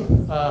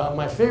hiking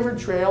my favorite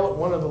trail at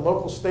one of the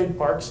local state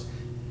parks.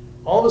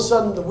 All of a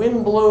sudden, the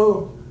wind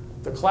blew,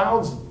 the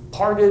clouds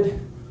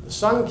parted, the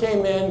sun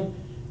came in,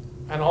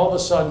 and all of a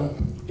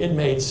sudden, it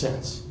made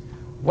sense.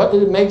 What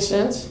did it make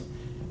sense?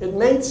 It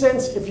made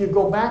sense if you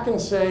go back and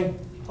say,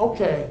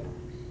 okay,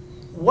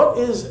 what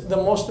is the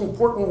most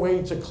important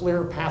way to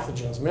clear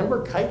pathogens?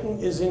 Remember, chitin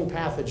is in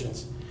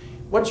pathogens.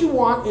 What you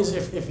want is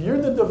if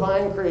you're the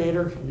divine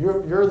creator,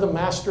 you're the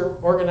master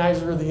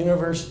organizer of the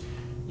universe,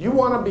 you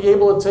want to be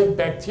able to take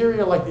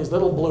bacteria like these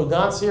little blue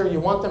dots here, you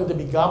want them to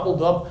be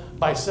gobbled up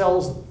by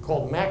cells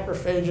called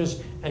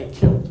macrophages and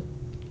killed.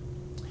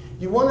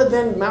 You want to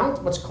then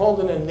mount what's called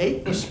an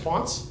innate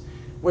response,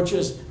 which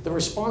is the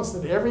response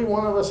that every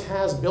one of us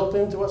has built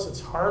into us. It's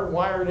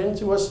hardwired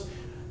into us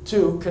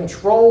to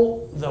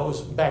control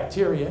those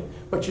bacteria,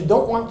 but you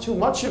don't want too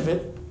much of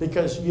it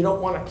because you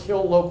don't want to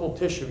kill local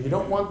tissue. You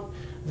don't want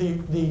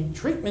the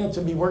treatment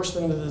to be worse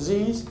than the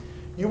disease.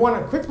 You want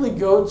to quickly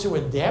go to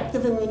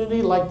adaptive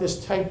immunity like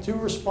this type 2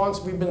 response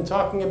we've been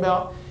talking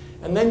about,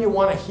 and then you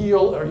want to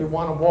heal or you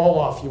want to wall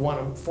off. You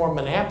want to form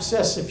an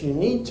abscess if you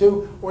need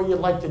to, or you'd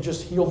like to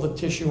just heal the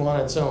tissue on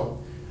its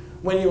own.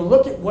 When you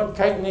look at what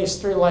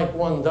chitinase 3-like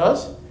 1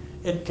 does,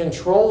 it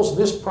controls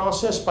this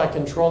process by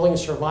controlling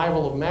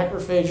survival of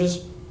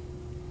macrophages.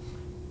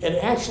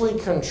 It actually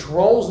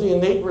controls the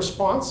innate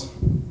response.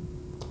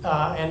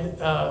 and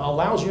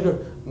allows you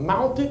to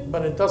mount it,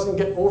 but it doesn't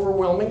get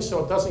overwhelming,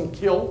 so it doesn't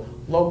kill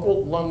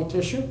local lung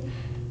tissue.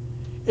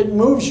 It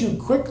moves you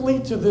quickly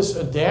to this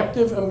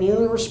adaptive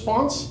immune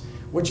response,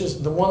 which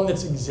is the one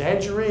that's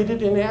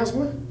exaggerated in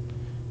asthma.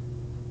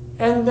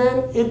 And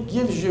then it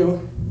gives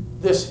you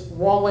this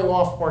walling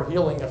off or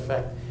healing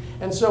effect.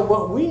 And so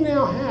what we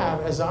now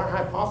have as our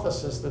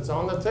hypothesis that's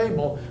on the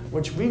table,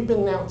 which we've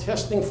been now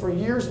testing for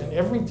years, and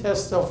every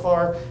test so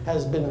far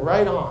has been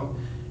right on,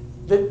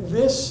 that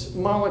this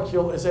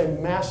molecule is a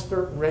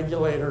master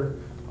regulator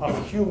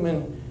of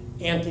human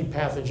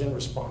antipathogen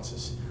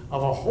responses,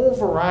 of a whole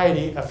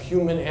variety of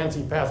human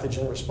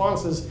antipathogen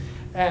responses.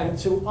 And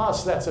to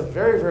us, that's a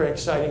very, very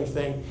exciting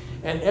thing.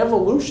 And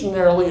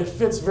evolutionarily, it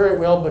fits very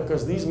well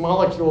because these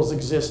molecules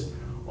exist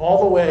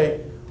all the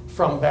way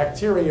from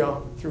bacteria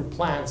through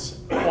plants,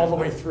 all the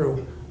way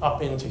through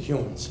up into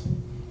humans.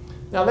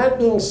 Now, that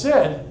being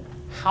said,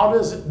 how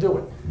does it do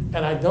it?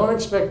 And I don't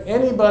expect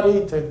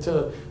anybody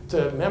to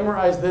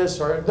memorize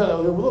this, or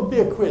no, there will be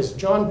a quiz.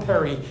 John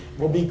Perry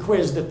will be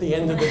quizzed at the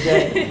end of the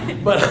day.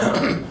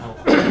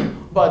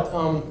 But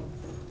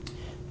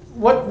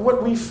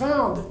what we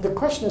found, the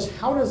question is,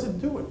 how does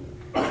it do it?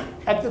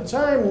 At the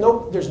time,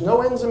 there's no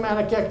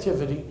enzymatic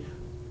activity.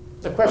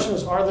 The question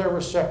is, are there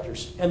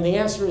receptors? And the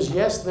answer is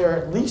yes, there are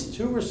at least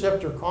 2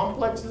 receptor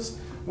complexes.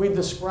 We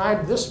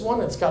described this one.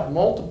 It's got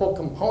multiple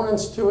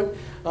components to it,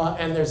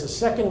 and there's a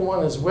second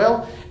one as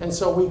well. And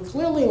so we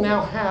clearly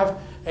now have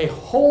a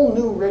whole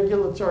new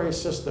regulatory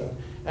system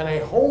and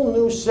a whole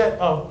new set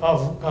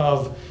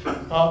of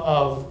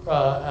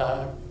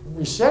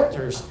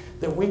receptors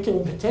that we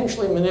can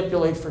potentially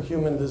manipulate for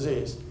human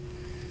disease.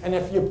 And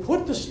if you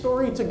put the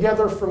story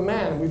together for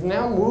man, we've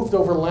now moved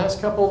over the last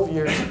couple of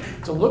years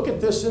to look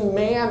at this in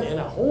man in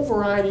a whole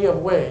variety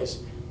of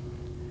ways.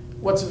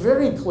 What's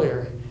very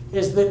clear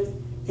is that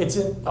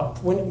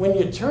when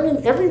you turn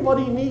in,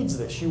 everybody needs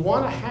this. You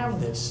want to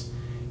have this.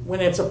 When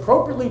it's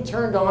appropriately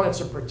turned on,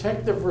 it's a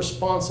protective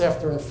response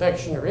after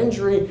infection or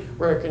injury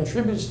where it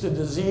contributes to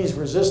disease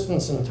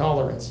resistance and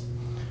tolerance.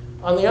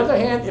 On the other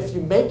hand, if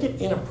you make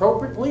it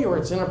inappropriately or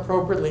it's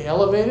inappropriately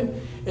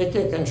elevated, it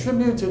can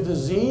contribute to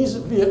disease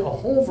via a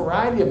whole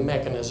variety of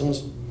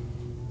mechanisms.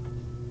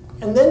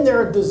 And then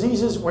there are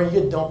diseases where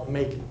you don't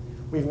make it.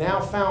 We've now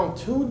found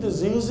 2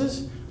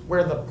 diseases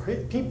where the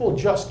people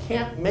just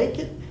can't make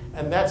it,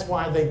 and that's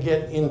why they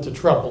get into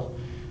trouble.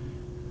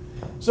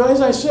 So as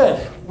I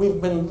said,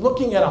 we've been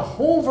looking at a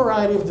whole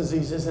variety of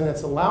diseases, and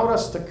it's allowed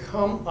us to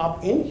come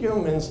up in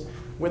humans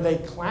with a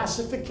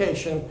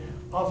classification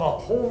of a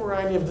whole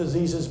variety of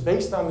diseases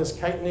based on this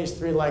chitinase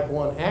 3-like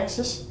 1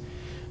 axis.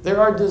 There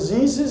are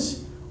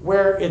diseases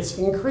where it's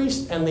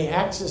increased and the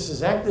axis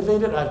is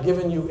activated. I've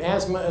given you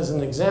asthma as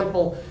an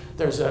example.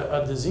 There's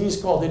a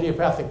disease called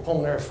idiopathic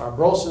pulmonary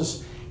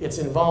fibrosis. It's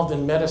involved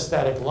in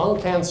metastatic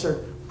lung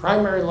cancer,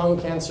 primary lung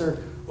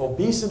cancer,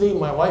 obesity.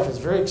 My wife is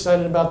very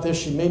excited about this.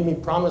 She made me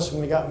promise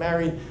when we got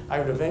married I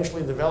would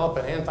eventually develop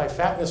an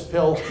anti-fatness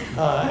pill,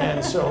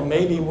 and so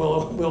maybe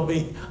we'll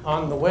be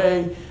on the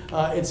way.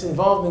 It's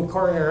involved in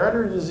coronary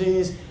artery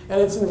disease,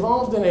 and it's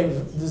involved in a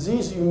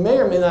disease you may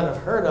or may not have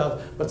heard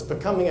of, but it's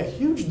becoming a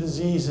huge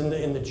disease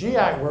in the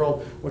GI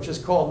world, which is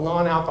called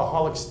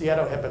non-alcoholic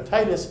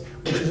steatohepatitis,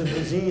 which is a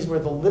disease where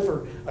the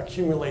liver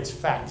accumulates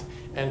fat,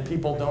 and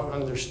people don't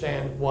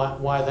understand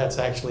why that's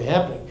actually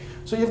happening.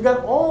 So you've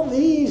got all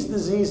these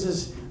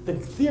diseases that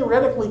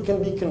theoretically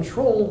can be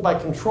controlled by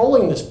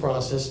controlling this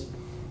process.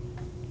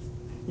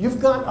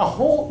 You've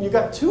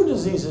got 2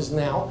 diseases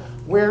now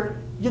where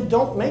you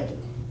don't make it.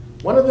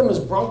 One of them is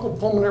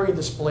bronchopulmonary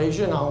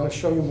dysplasia, and I'm going to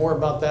show you more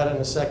about that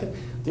in a second.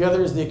 The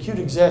other is the acute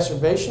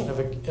exacerbation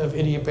of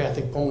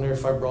idiopathic pulmonary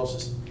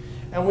fibrosis.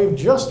 And we've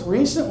just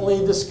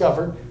recently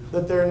discovered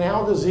that there are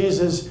now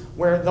diseases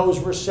where those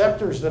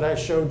receptors that I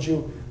showed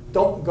you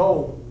don't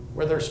go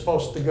where they're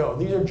supposed to go.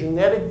 These are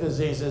genetic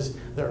diseases.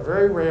 They're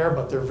very rare,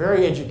 but they're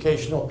very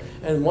educational,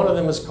 and one of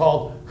them is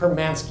called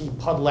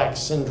Hermansky-Pudlak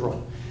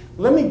syndrome.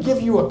 Let me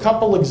give you a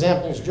couple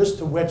examples just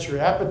to whet your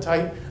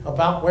appetite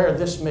about where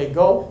this may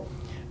go.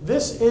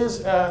 These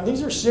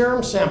are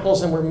serum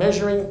samples, and we're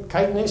measuring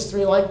chitinase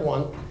 3-like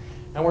 1,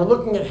 and we're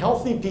looking at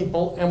healthy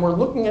people, and we're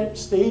looking at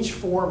stage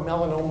 4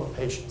 melanoma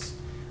patients.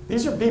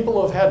 These are people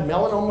who have had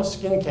melanoma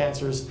skin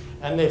cancers,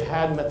 and they've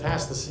had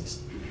metastases.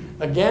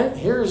 Again,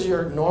 here's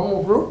your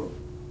normal group,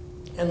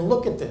 and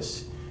look at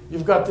this.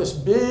 You've got this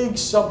big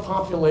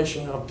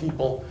subpopulation of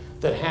people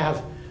that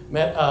have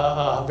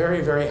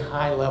very, very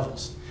high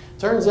levels.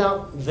 Turns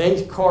out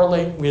they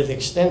correlate with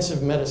extensive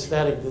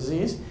metastatic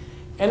disease,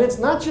 and it's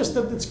not just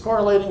that it's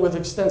correlating with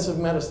extensive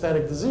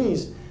metastatic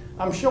disease.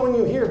 I'm showing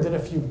you here that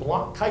if you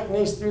block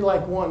chitinase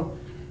 3-like 1,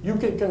 you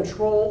can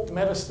control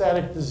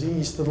metastatic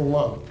disease to the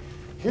lung.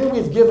 Here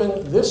we've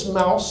given this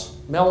mouse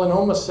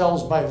melanoma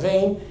cells by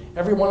vein.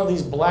 Every one of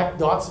these black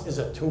dots is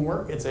a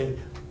tumor. It's a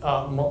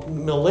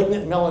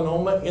malignant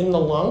melanoma in the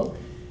lung.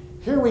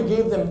 Here we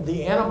gave them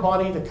the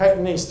antibody to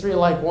chitinase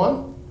 3-like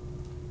 1,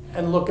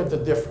 and look at the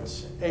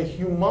difference. A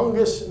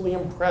humongously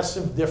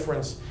impressive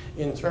difference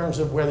in terms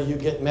of whether you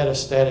get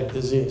metastatic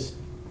disease.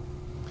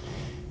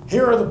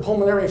 Here are the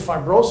pulmonary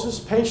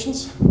fibrosis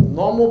patients,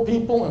 normal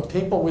people and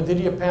people with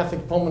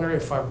idiopathic pulmonary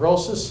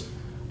fibrosis,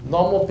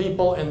 normal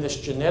people and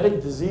this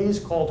genetic disease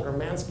called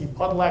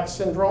Hermansky-Pudlak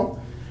syndrome.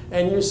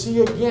 And you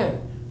see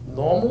again,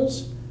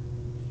 normals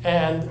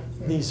and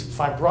these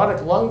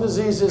fibrotic lung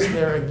diseases,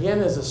 there again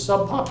is a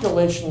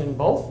subpopulation in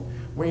both,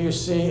 where you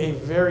see a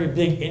very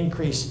big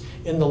increase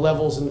in the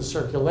levels in the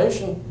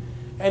circulation.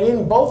 And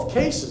in both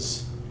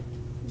cases,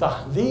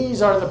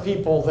 these are the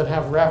people that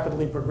have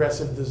rapidly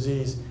progressive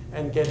disease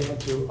and get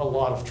into a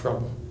lot of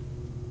trouble.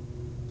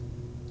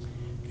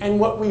 And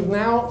what we've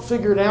now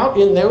figured out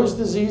in those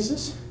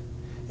diseases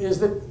is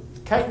that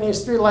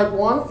chitinase 3-like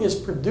 1 is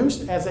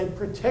produced as a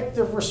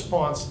protective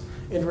response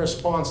in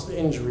response to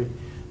injury.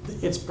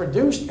 It's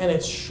produced and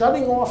it's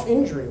shutting off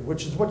injury,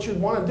 which is what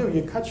you'd want to do.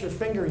 You cut your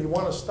finger, you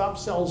want to stop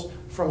cells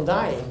from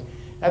dying.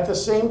 At the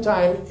same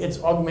time, it's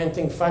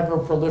augmenting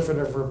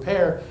fibroproliferative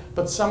repair,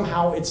 but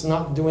somehow it's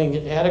not doing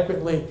it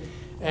adequately.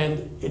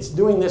 And it's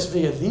doing this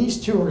via these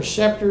two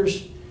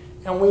receptors.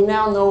 And we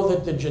now know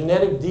that the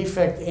genetic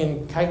defect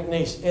in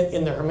chitinase,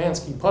 in the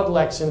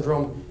Hermansky-Pudlak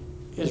syndrome,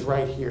 is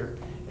right here.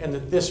 And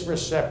that this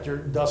receptor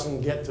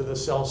doesn't get to the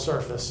cell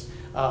surface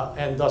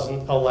and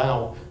doesn't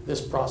allow this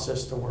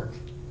process to work.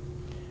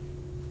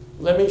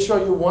 Let me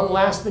show you one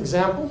last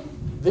example.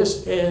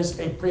 This is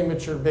a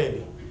premature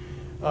baby.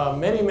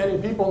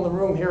 Many people in the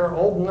room here are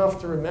old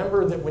enough to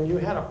remember that when you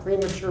had a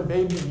premature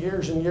baby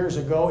years and years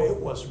ago, it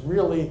was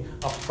really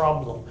a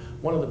problem.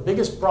 One of the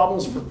biggest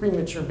problems for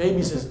premature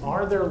babies is,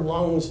 are their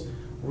lungs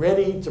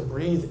ready to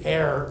breathe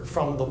air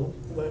from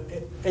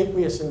the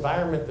aqueous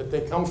environment that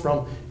they come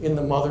from in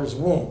the mother's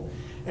womb?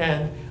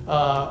 And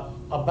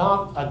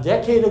about a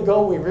decade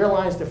ago, we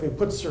realized if we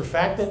put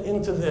surfactant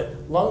into the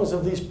lungs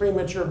of these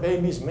premature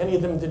babies, many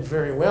of them did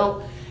very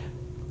well.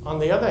 On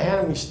the other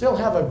hand, we still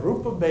have a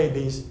group of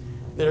babies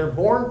that are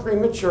born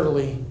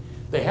prematurely.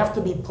 They have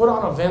to be put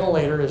on a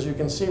ventilator, as you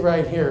can see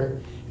right here,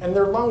 and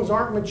their lungs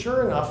aren't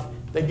mature enough.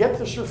 They get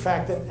the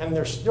surfactant, and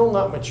they're still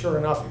not mature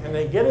enough, and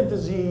they get a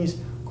disease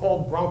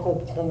called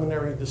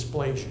bronchopulmonary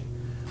dysplasia.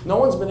 No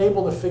one's been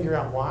able to figure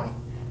out why.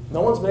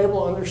 No one's been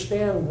able to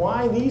understand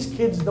why these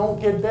kids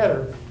don't get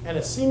better, and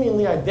a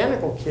seemingly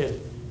identical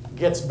kid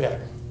gets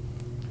better.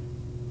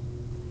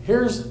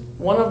 Here's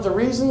one of the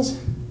reasons.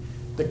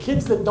 The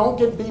kids that don't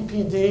get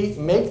BPD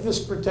make this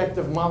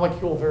protective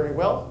molecule very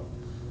well.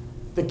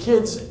 The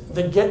kids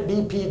that get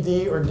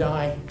BPD or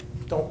die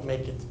don't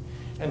make it.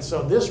 And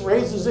so this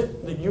raises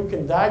it that you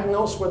can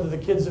diagnose whether the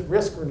kid's at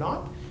risk or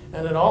not,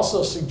 and it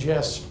also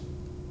suggests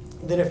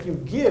that if you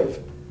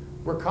give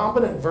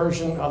recombinant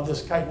version of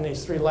this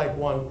chitinase 3-like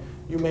 1,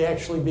 you may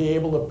actually be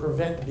able to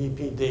prevent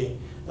BPD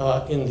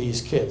in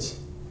these kids.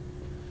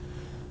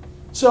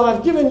 So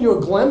I've given you a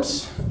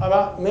glimpse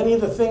about many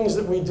of the things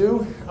that we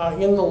do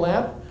in the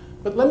lab,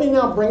 but let me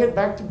now bring it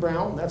back to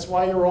Brown. That's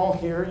why you're all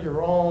here.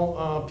 You're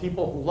all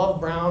people who love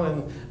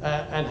Brown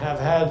and have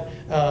had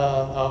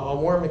a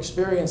warm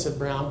experience at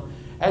Brown.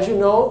 As you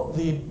know,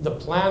 the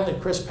plan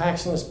that Chris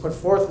Paxson has put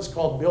forth is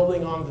called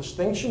Building on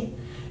Distinction.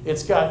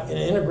 It's got an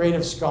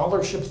integrative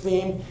scholarship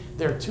theme.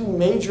 There are two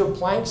major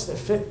planks that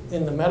fit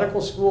in the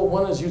medical school.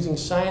 One is using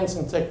science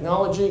and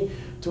technology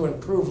to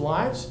improve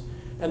lives,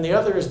 and the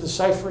other is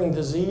deciphering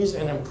disease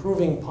and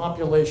improving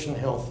population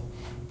health.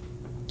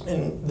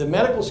 And the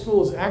medical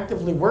school is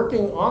actively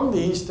working on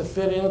these to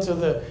fit into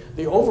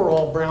the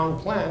overall Brown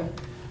plan.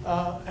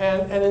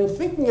 And in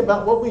thinking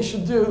about what we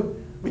should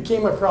do, we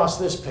came across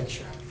this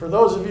picture. For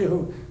those of you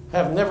who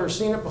have never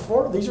seen it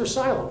before, these are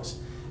silos.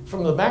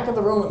 From the back of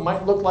the room, it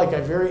might look like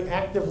a very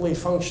actively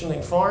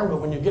functioning farm,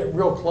 but when you get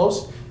real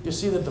close, you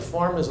see that the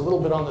farm is a little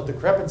bit on the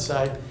decrepit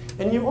side.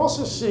 And you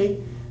also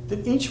see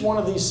that each one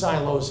of these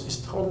silos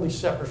is totally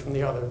separate from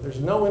the other. There's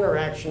no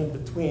interaction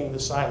between the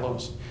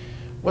silos.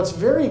 What's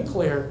very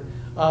clear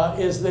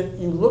is that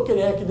you look at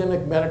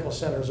academic medical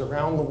centers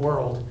around the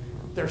world,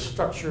 they're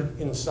structured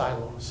in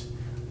silos.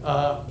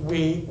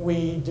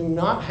 We do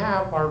not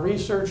have our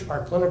research,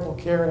 our clinical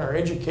care, and our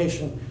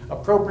education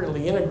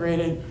appropriately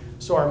integrated,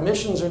 so our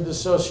missions are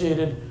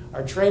dissociated,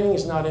 our training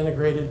is not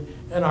integrated,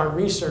 and our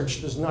research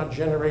does not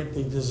generate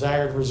the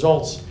desired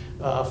results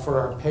for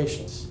our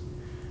patients.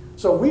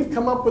 So we've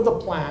come up with a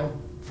plan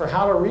for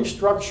how to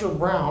restructure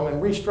Brown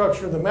and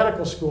restructure the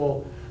medical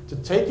school to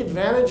take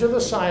advantage of the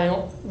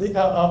science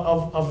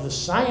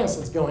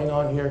that's going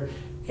on here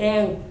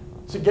and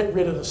to get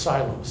rid of the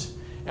silos.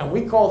 And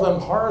we call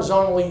them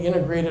horizontally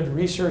integrated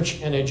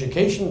research and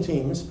education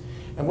teams.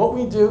 And what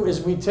we do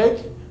is we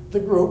take the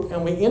group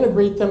and we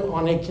integrate them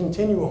on a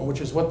continuum,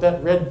 which is what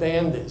that red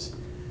band is.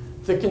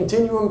 The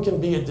continuum can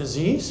be a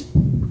disease.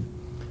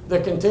 The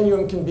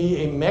continuum can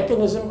be a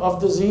mechanism of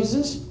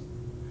diseases.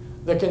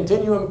 The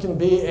continuum can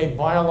be a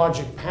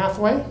biologic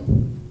pathway.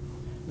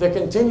 The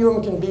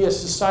continuum can be a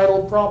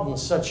societal problem,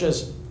 such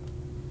as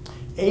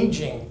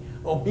aging,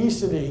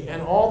 obesity,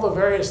 and all the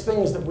various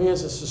things that we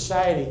as a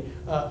society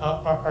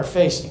are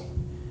facing.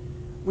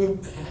 We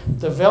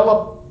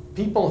develop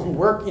people who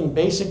work in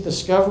basic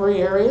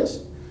discovery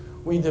areas.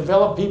 We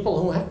develop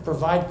people who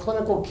provide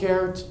clinical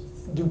care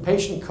do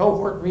patient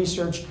cohort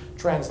research,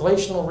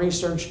 translational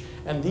research,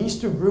 and these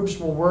two groups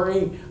will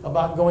worry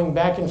about going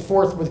back and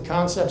forth with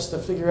concepts to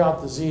figure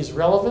out disease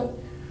relevant.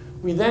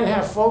 We then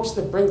have folks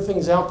that bring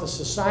things out to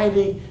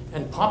society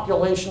and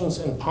populations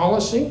and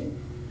policy.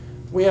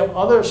 We have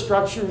other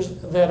structures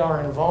that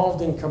are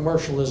involved in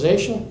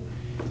commercialization.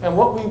 And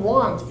what we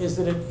want is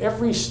that at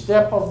every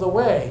step of the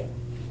way,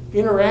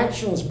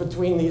 interactions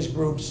between these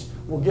groups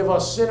will give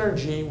us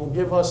synergy, will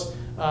give us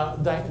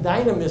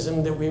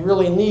dynamism that we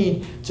really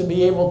need to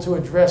be able to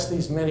address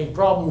these many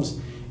problems.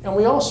 And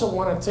we also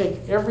want to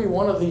take every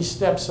one of these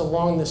steps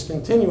along this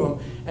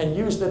continuum and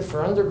use that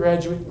for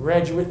undergraduate,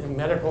 graduate, and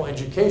medical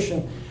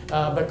education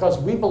because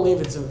we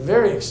believe it's a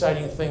very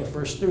exciting thing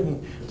for a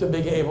student to be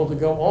able to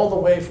go all the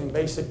way from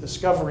basic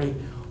discovery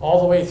all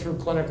the way through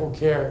clinical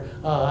care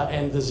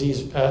and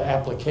disease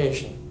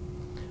application.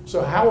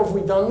 So how have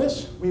we done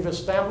this? We've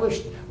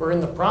established, we're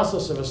in the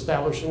process of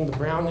establishing the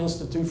Brown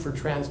Institute for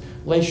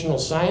Translational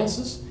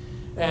Sciences.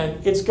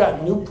 And it's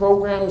got new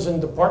programs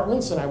and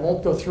departments, and I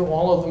won't go through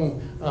all of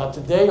them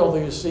today,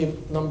 although you see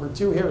number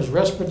 2 here is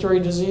respiratory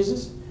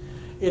diseases.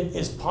 It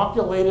is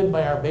populated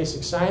by our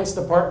basic science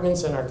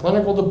departments and our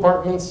clinical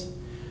departments.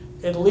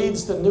 It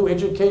leads to new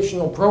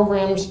educational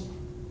programs,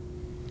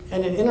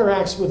 and it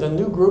interacts with a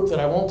new group that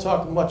I won't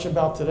talk much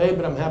about today,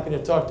 but I'm happy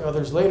to talk to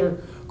others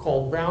later,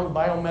 called Brown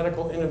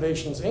Biomedical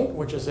Innovations, Inc.,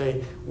 which is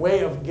a way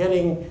of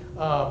getting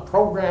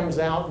programs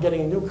out,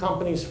 getting new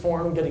companies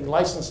formed, getting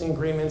licensing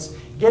agreements,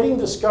 getting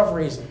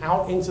discoveries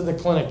out into the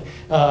clinic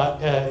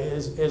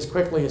as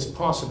quickly as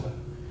possible.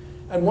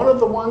 And one of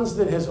the ones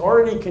that has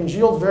already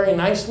congealed very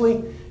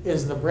nicely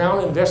is the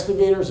Brown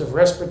Investigators of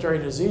Respiratory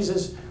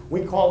Diseases.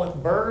 We call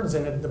it BIRDS,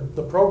 and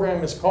the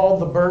program is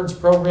called the BIRDS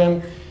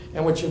program.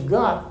 And what you've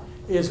got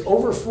is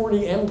over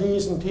 40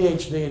 MDs and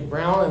PhD at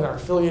Brown and our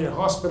affiliated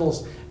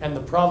hospitals and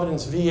the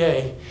Providence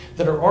VA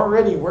that are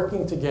already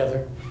working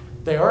together.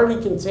 They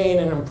already contain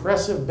an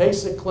impressive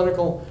basic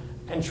clinical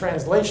and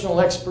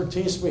translational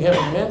expertise. We have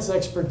immense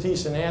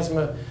expertise in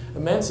asthma,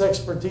 immense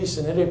expertise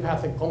in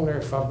idiopathic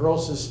pulmonary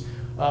fibrosis,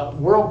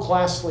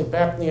 world-class sleep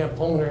apnea,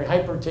 pulmonary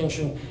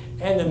hypertension,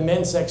 and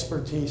immense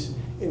expertise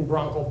in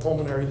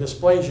bronchopulmonary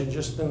dysplasia,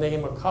 just to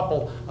name a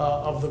couple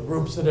of the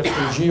groups that have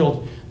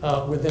congealed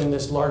within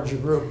this larger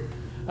group.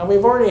 And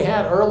we've already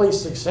had early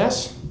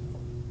success.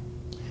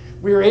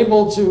 We were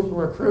able to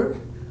recruit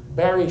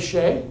Barry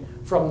Shea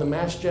from the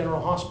Mass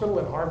General Hospital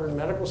and Harvard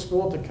Medical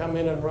School to come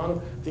in and run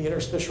the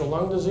interstitial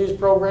lung disease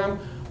program.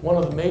 One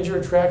of the major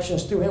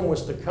attractions to him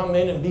was to come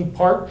in and be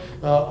part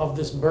of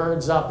this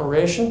BIRDS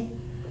operation.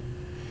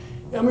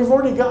 And we've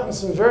already gotten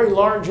some very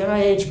large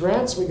NIH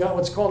grants. We got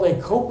what's called a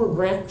COPER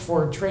grant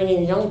for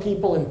training young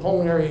people in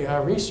pulmonary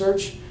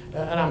research.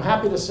 And I'm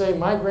happy to say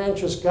my grant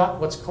just got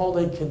what's called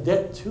a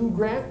Cadet 2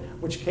 grant,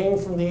 which came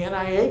from the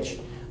NIH.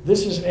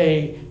 This is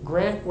a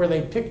grant where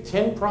they pick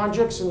 10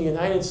 projects in the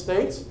United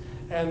States.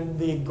 And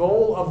the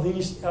goal of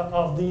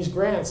these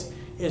grants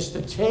is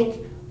to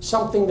take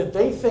something that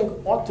they think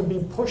ought to be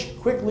pushed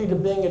quickly to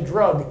being a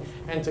drug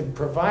and to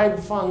provide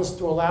funds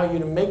to allow you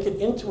to make it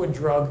into a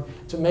drug,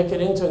 to make it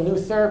into a new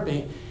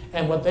therapy.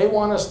 And what they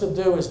want us to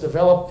do is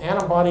develop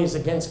antibodies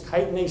against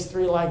chitinase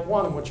 3-like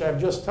 1, which I've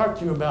just talked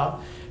to you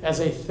about, as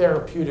a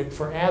therapeutic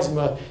for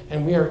asthma,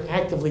 and we are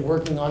actively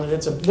working on it.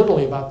 It's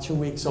literally about 2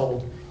 weeks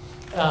old.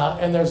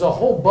 And there's a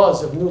whole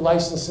buzz of new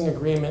licensing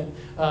agreement,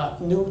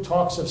 new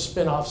talks of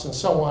spin-offs and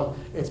so on.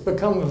 It's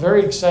become a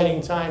very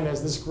exciting time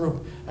as this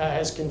group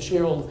has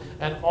congealed,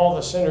 and all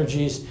the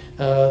synergies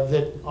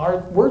that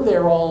were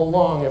there all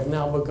along have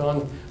now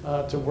begun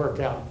to work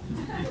out.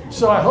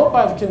 So I hope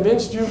I've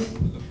convinced you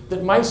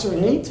that mice are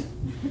neat.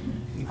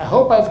 I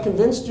hope I've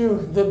convinced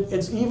you that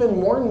it's even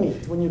more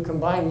neat when you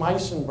combine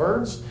mice and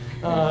birds.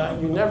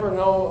 You never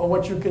know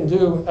what you can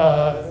do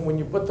when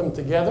you put them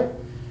together.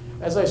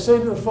 As I say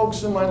to the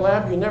folks in my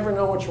lab, you never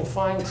know what you'll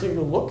find till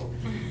you look,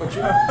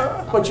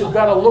 but you've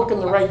got to look in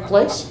the right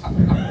place.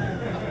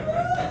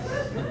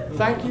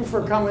 Thank you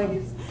for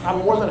coming. I'm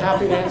more than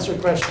happy to answer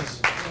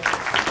questions.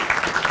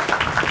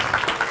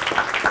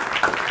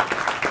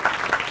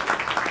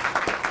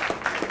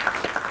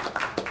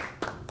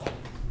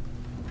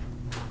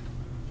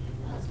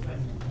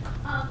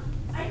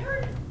 I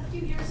heard a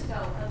few years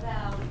ago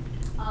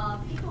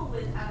about people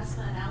with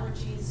asthma and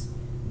allergies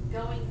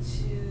going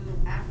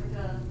to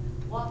Africa,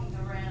 walking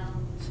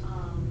around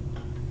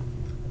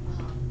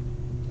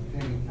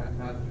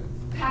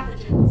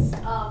pathogens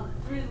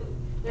through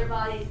their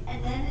bodies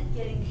and then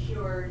getting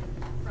cured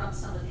from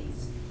some of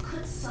these.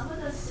 Could some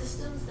of the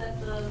systems that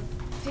the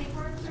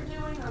tapeworms are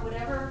doing or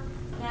whatever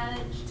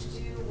manage to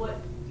do what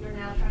you're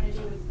now trying to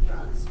do with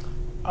drugs?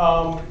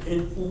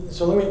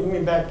 So let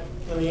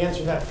me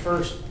answer that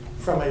first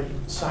from a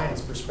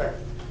science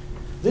perspective.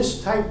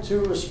 This type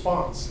 2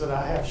 response that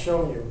I have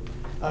shown you,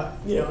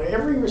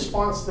 every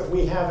response that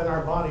we have in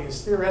our body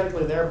is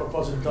theoretically there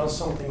because it does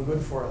something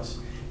good for us.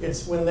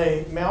 It's when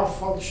they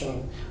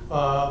malfunction,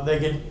 they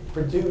get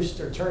produced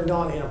or turned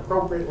on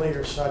inappropriately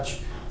or such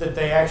that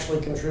they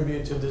actually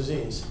contribute to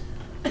disease.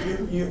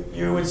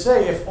 you would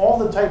say if all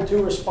the type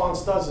 2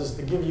 response does is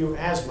to give you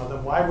asthma,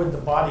 then why would the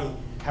body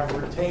have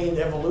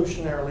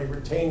evolutionarily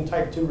retained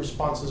type 2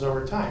 responses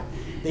over time?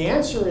 The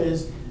answer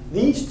is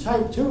these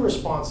type 2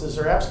 responses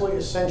are absolutely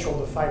essential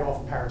to fight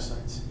off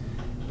parasites.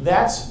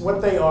 That's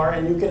what they are,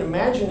 and you can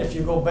imagine if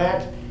you go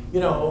back,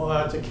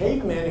 to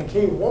caveman and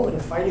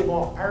cavewoman, fighting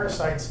off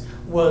parasites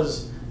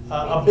was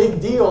a big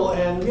deal,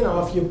 and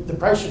if the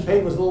price you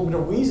paid was a little bit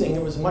of wheezing,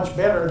 it was much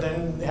better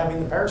than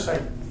having the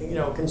parasite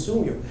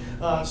consume you.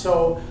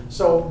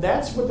 So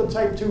that's what the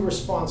type 2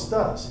 response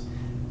does.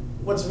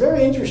 What's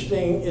very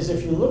interesting is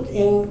if you look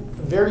in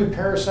very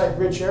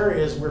parasite-rich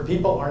areas where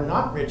people are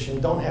not rich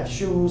and don't have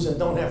shoes and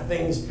don't have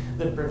things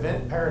that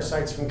prevent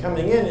parasites from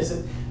coming in, is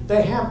that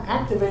they have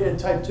activated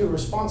type 2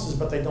 responses,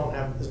 but they don't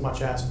have as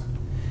much asthma.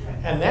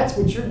 And that's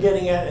what you're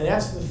getting at, and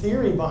that's the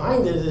theory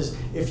behind it, is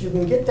if you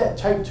can get that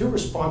type 2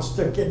 response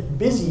to get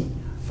busy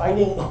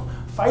fighting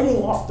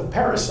off the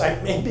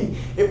parasite, maybe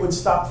it would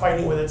stop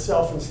fighting with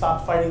itself and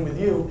stop fighting with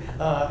you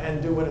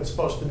and do what it's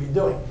supposed to be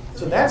doing.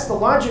 So that's the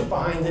logic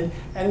behind it,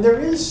 and there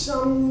is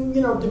some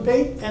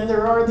debate, and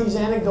there are these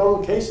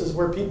anecdotal cases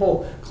where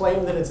people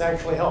claim that it's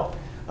actually helped.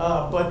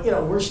 But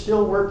we're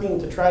still working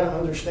to try to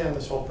understand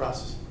this whole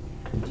process.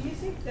 Do you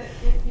think that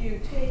if you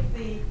take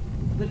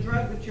the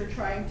drug that you're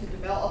trying to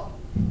develop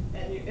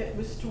and it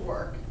was to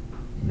work,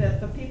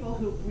 that the people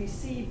who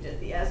received it,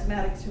 the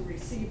asthmatics who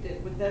received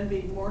it, would then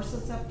be more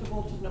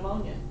susceptible to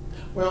pneumonia?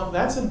 Well,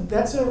 that's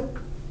a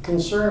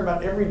concern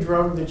about every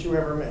drug that you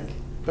ever make,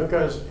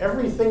 because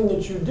everything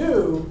that you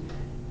do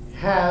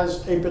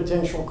has a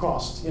potential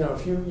cost.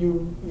 If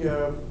you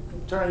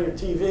turn on your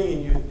TV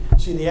and you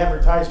see the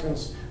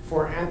advertisements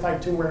for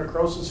anti-tumor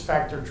necrosis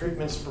factor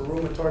treatments for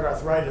rheumatoid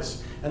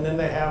arthritis, and then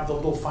they have the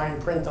little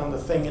fine print on the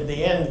thing at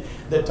the end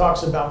that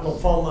talks about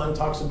lymphoma and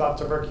talks about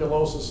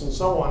tuberculosis and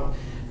so on.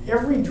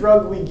 Every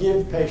drug we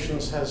give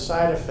patients has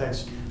side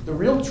effects. The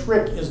real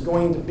trick is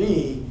going to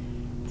be,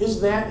 is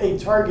that a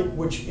target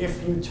which,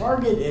 if you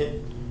target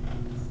it,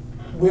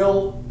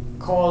 will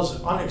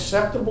cause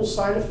unacceptable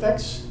side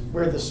effects,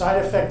 where the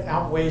side effect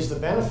outweighs the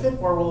benefit,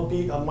 or will it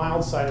be a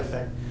mild side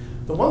effect?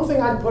 The one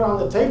thing I'd put on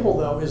the table,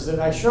 though, is that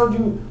I showed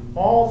you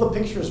all the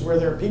pictures where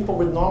there are people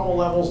with normal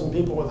levels and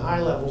people with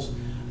high levels.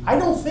 I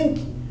don't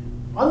think,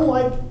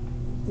 unlike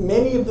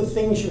many of the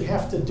things you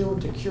have to do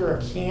to cure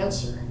a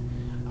cancer,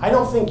 I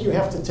don't think you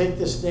have to take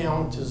this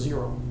down to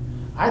 0.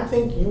 I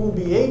think you will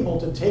be able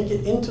to take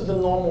it into the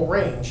normal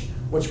range,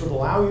 which would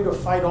allow you to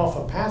fight off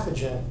a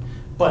pathogen,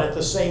 but at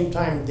the same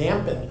time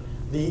dampen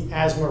the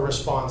asthma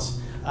response.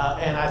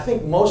 And I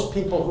think most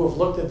people who have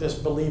looked at this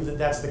believe that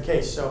that's the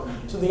case. So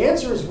the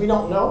answer is we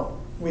don't know.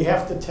 We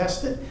have to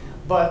test it.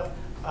 But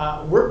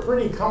we're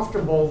pretty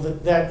comfortable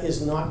that that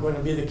is not going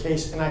to be the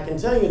case. And I can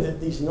tell you that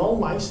these null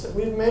mice that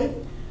we've made,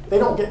 they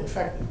don't get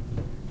infected.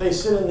 They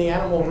sit in the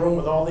animal room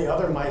with all the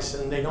other mice,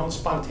 and they don't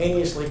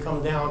spontaneously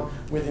come down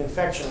with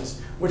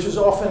infections, which is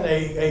often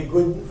a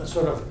good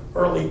sort of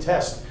early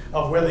test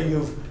of whether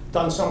you've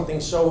done something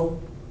so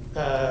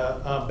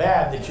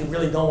bad that you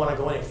really don't want to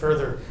go any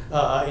further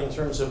in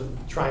terms of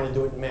trying to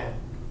do it in man.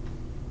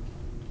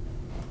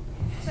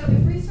 So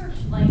if research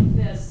like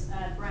this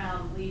at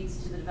Brown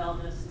leads to the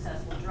development of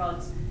successful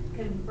drugs,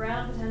 can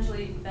Brown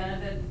potentially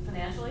benefit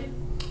financially?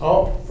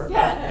 Oh,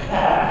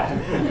 yeah.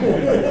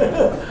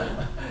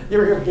 You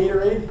ever hear of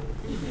Gatorade?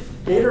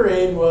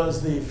 Gatorade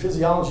was the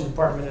physiology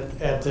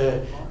department at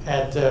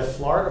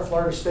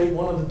Florida State,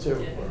 one of the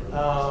two.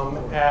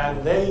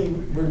 And they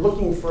were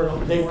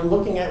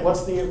looking at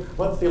what's the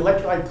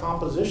electrolyte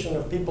composition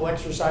of people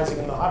exercising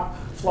in the hot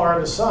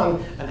Florida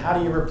sun, and how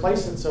do you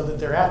replace it so that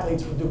their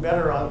athletes would do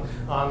better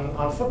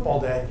on football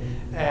day.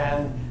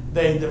 And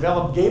they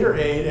developed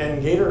Gatorade,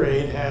 and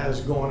Gatorade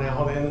has gone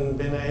out and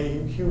been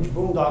a huge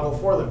boondoggle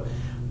for them.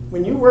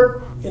 When you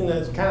work in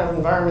the kind of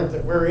environment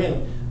that we're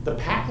in, the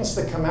patents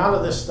that come out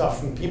of this stuff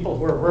from people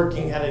who are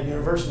working at a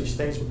university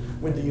stays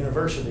with the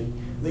university.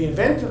 The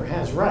inventor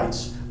has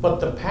rights, but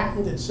the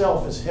patent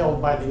itself is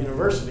held by the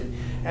university.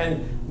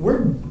 And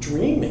we're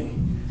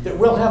dreaming that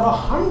we'll have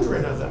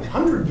 100 of them,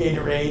 100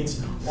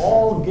 Gatorades,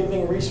 all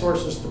giving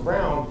resources to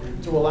Brown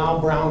to allow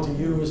Brown to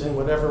use in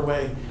whatever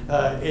way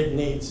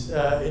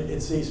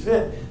it sees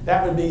fit.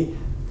 That would be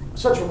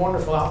such a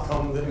wonderful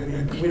outcome that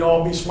we'd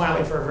all be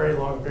smiling for a very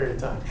long period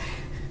of time.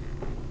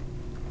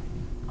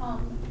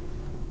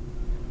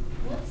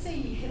 Let's say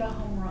you hit a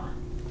home run,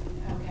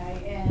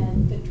 okay,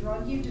 and the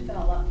drug you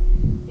develop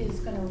is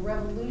going to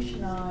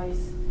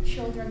revolutionize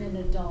children and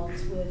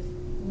adults with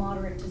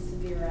moderate to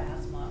severe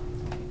asthma,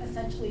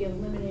 essentially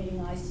eliminating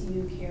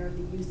ICU care,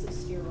 the use of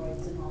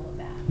steroids, and all of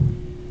that.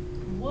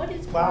 What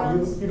is wow,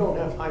 you don't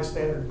have high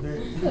standards, do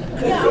you?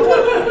 Yeah,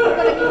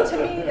 but I mean, to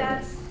me,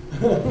 that's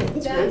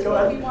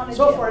what we want to do.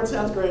 So far, it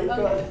sounds great. Okay.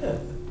 Go ahead.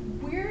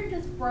 Where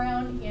does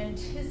Brown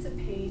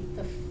anticipate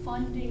the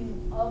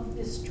funding of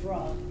this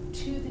drug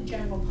to the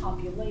general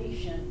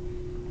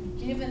population,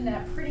 given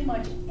that pretty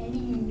much any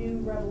new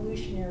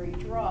revolutionary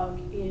drug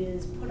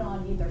is put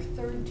on either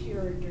third tier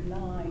or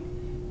denied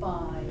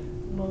by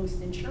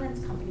most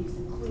insurance companies,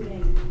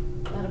 including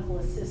medical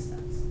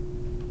assistants.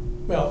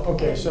 Well,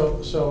 okay,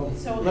 so So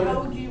let me-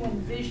 how would you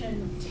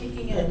envision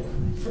taking it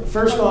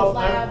First from off,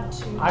 lab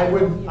to I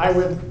would,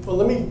 use? well,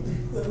 let me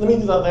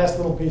do that last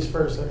little piece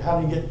first. How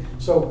do you get,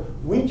 so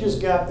we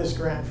just got this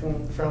grant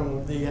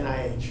from the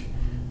NIH.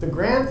 The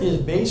grant is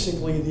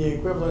basically the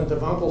equivalent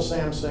of Uncle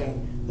Sam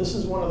saying, this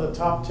is one of the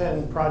top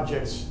 10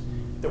 projects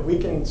that we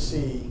can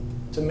see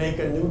to make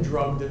a new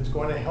drug that's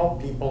going to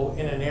help people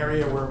in an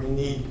area where we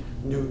need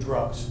new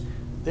drugs.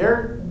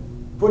 They're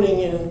putting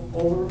in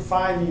over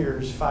 5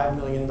 years, $5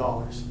 million.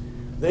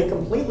 They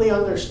completely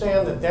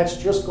understand that that's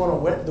just going to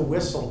wet the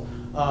whistle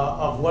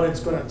of what it's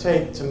going to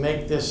take to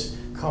make this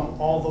come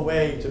all the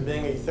way to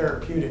being a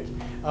therapeutic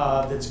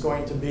that's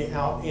going to be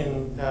out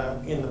in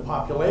the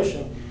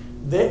population.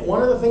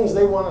 One of the things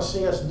they want to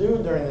see us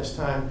do during this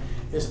time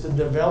is to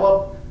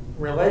develop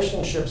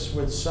relationships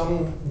with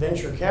some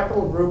venture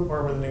capital group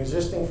or with an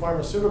existing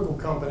pharmaceutical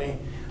company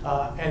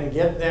and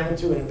get them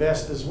to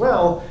invest as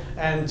well,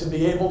 and to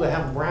be able to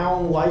have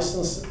Brown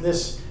license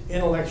this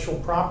intellectual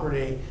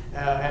property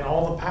and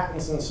all the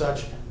patents and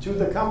such to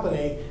the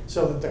company,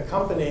 so that the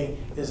company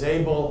is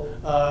able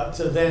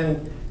to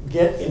then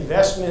get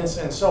investments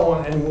and so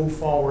on and move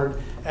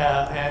forward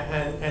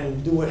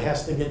and do what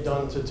has to get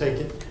done to take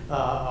it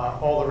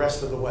all the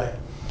rest of the way.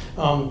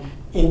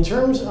 In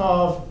terms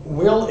of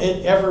will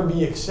it ever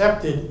be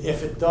accepted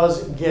if it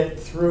does get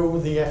through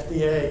the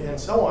FDA and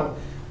so on,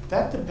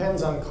 that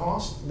depends on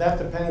cost, that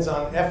depends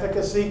on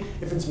efficacy.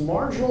 If it's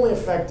marginally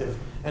effective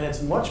and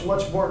it's much,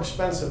 much more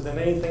expensive than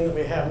anything that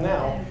we have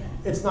now,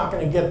 it's not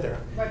going to get there.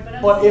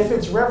 Right, but if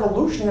it's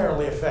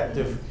revolutionarily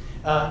effective,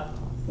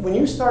 when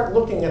you start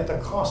looking at the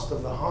cost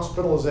of the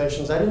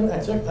hospitalizations, I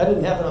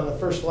didn't have it on the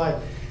first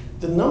slide,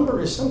 the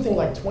number is something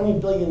like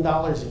 $20 billion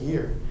a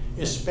year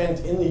is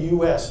spent in the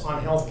US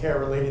on healthcare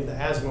related to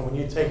asthma. When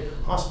you take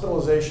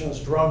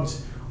hospitalizations,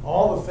 drugs,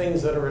 all the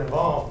things that are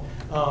involved,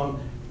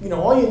 you know,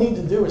 all you need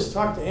to do is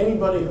talk to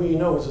anybody who you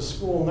know is a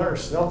school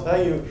nurse. They'll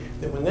tell you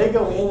that when they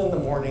go in the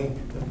morning,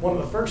 one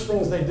of the first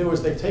things they do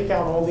is they take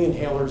out all the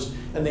inhalers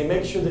and they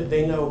make sure that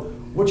they know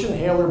which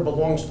inhaler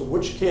belongs to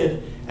which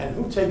kid and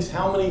who takes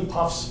how many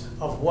puffs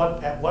of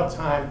what at what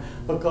time,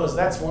 because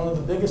that's one of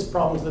the biggest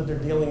problems that they're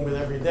dealing with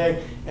every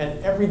day. And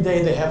every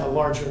day they have a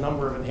larger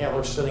number of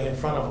inhalers sitting in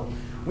front of them.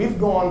 We've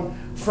gone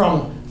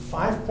from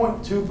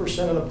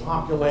 5.2% of the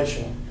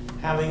population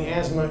having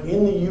asthma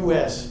in the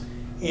US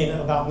in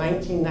about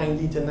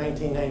 1990 to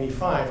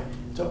 1995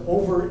 to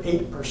over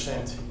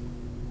 8%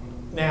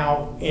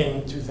 now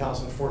in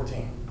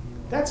 2014.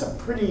 That's a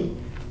pretty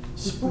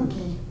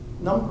spooky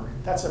number.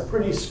 That's a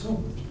pretty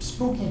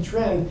spooky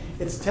trend.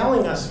 It's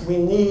telling us we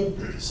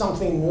need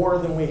something more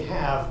than we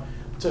have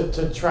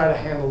to try to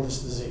handle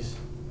this disease.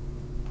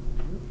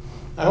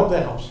 I hope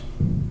that helps.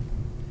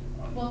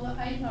 Well,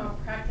 I'm a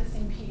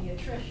practicing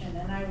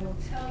pediatrician, and I will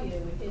tell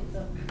you, it's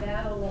a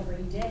battle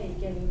every day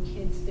getting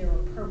kids their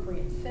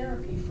appropriate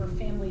therapy for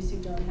families who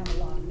don't have a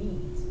lot of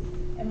means.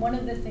 And one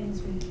of the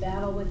things we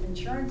battle with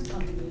insurance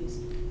companies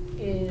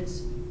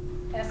is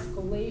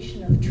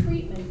escalation of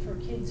treatment for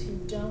kids who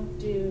don't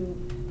do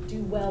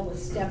well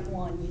with step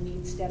one. You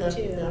need step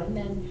two, and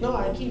then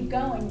you keep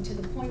going to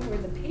the point where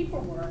the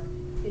paperwork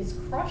is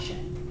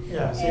crushing.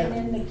 And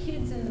in the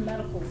kids in the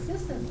medical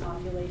assistance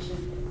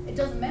population, it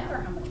doesn't matter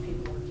how much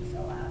paperwork you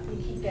fill out. You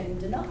keep getting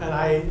denied.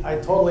 And I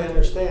totally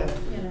understand.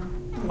 You know,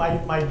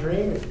 my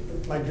dream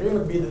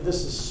would be that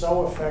this is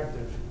so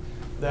effective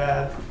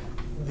that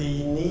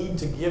the need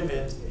to give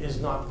it is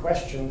not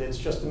questioned. It's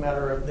just a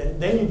matter of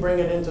then you bring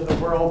it into the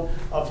world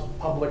of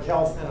public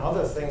health and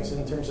other things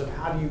in terms of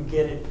how do you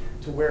get it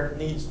to where it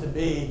needs to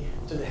be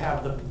to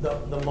have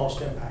the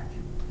most impact.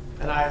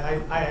 And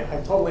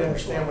I totally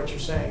understand what you're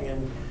saying,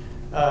 and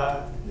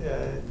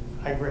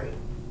I agree.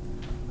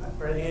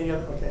 Any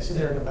other? Okay, see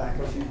there in the back.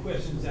 Okay. Two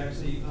questions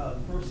actually.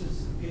 First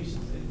is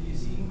patients. Do you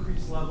see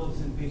increased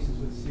levels in patients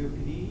with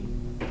COPD?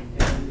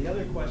 And the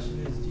other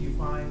question is, do you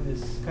find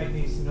this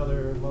chitinase in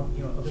other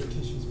other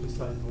tissues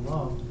besides the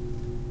lung,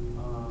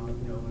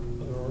 in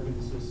other organ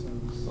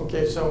systems?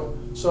 Okay, so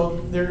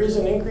there is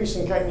an increase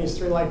in chitinase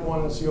 3-like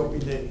 1 in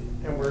COPD,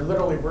 and we're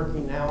literally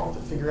working now to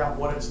figure out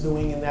what it's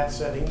doing in that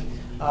setting,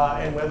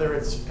 and whether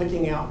it's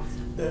picking out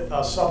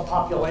a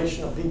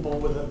subpopulation of people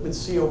with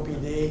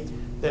COPD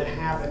that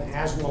have an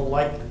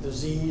asthma-like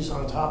disease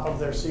on top of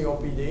their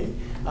COPD,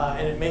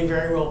 and it may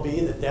very well be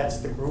that that's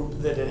the group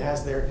that it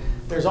has there.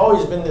 There's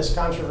always been this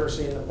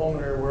controversy in the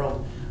pulmonary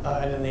world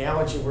and in the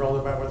allergy world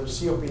about whether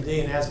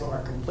COPD and asthma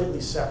are completely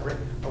separate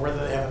or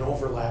whether they have an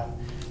overlap.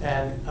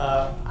 And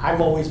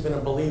I've always been a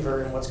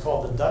believer in what's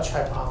called the Dutch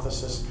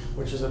hypothesis,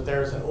 which is that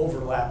there's an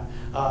overlap,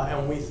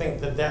 and we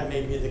think that that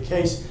may be the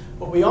case.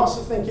 But we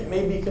also think it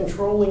may be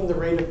controlling the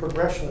rate of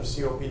progression of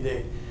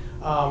COPD.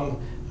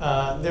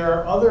 There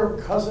are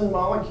other cousin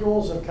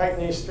molecules of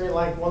chitinase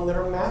 3-like 1 that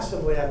are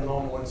massively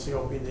abnormal in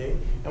COPD,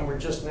 and we're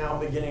just now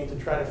beginning to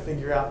try to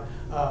figure out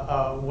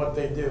what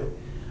they do.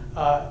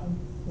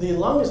 The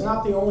lung is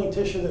not the only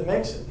tissue that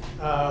makes it.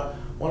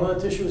 One of the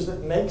tissues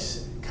that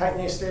makes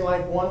chitinase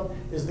 3-like 1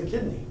 is the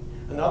kidney.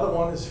 Another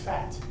one is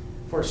fat.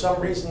 For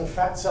some reason,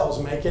 fat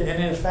cells make it,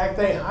 and in fact,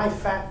 a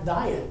high-fat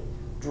diet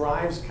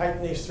drives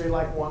chitinase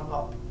 3-like 1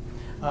 up.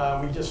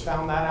 We just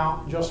found that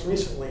out just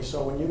recently.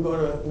 So when you go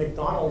to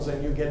McDonald's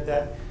and you get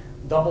that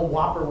double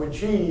Whopper with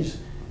cheese,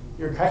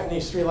 your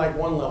chitinase 3-like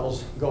 1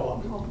 levels go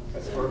up.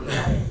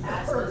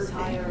 Asthma's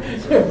higher in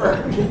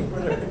Burger King,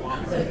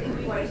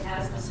 whatever.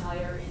 asthma's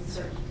higher in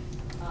certain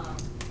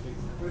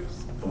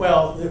groups.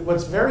 Well,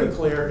 what's very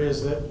clear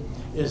is that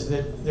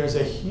there's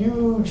a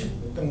huge,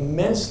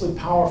 immensely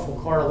powerful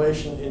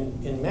correlation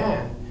in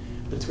man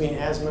between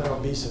asthma and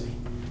obesity.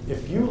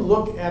 If you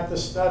look at the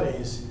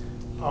studies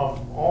of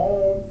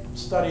all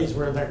studies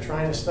where they're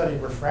trying to study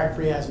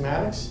refractory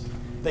asthmatics,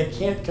 they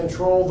can't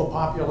control the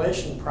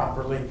population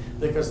properly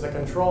because the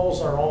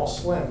controls are all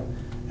slim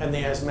and the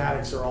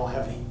asthmatics are all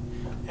heavy.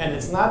 And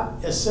it's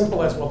not as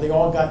simple as, well, they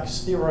all got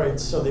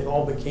steroids so they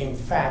all became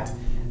fat.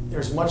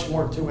 There's much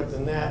more to it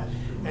than that.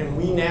 And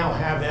we now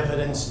have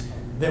evidence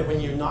that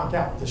when you knock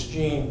out this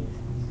gene,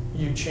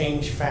 you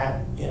change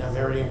fat in a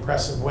very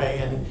impressive way.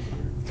 And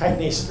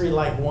chitinase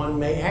 3-like 1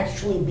 may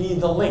actually be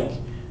the link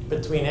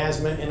between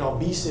asthma and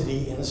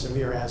obesity in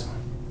severe asthma.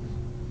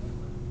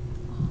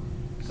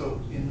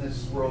 So in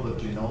this world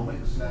of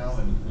genomics now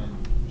and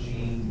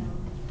gene,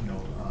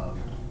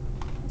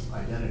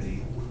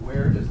 identity,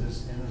 where does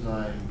this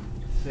enzyme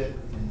fit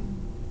in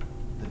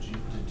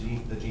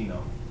the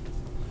genome?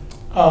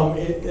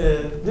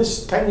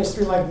 This chitinase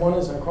 3-like 1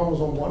 is on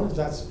chromosome 1.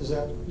 Is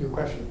that your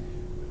question?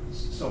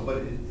 So, but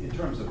in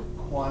terms of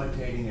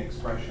quantitating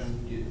expression,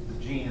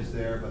 the gene is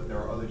there, but there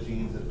are other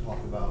genes that talk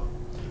about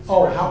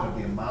expression of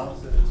the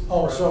amounts that it's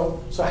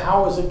expressed. So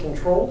how is it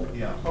controlled?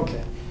 Yeah.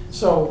 Okay.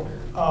 So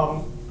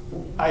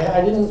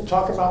I didn't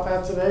talk about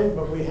that today,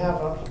 but we have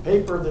a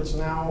paper that's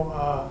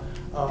now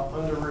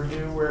under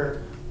review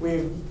where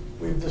we've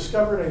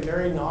discovered a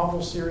very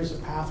novel series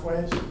of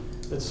pathways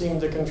that seem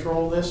to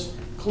control this.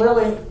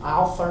 Clearly,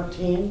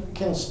 IL-13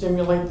 can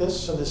stimulate this,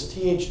 so this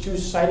Th2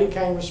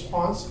 cytokine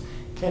response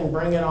can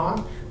bring it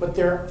on, but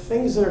there are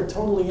things that are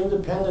totally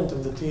independent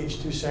of the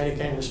Th2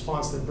 cytokine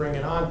response that bring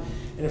it on.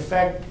 And in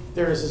fact,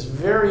 there is this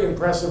very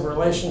impressive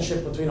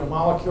relationship between a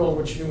molecule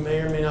which you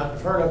may or may not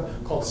have heard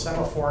of called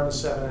semaphorin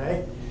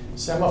 7A.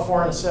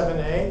 Semaphorin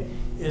 7A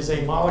is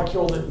a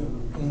molecule that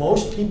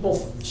most people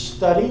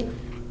study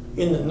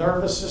in the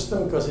nervous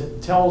system because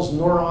it tells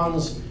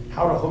neurons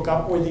how to hook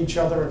up with each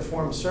other and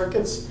form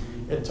circuits.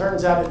 It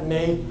turns out it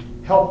may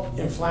help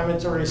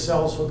inflammatory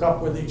cells hook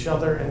up with each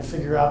other and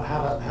figure out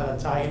how to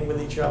tie in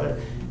with each other.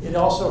 It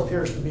also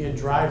appears to be a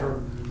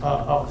driver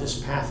of this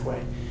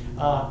pathway.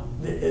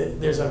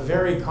 There's a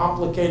very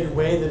complicated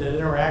way that it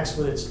interacts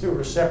with its 2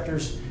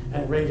 receptors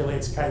and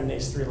regulates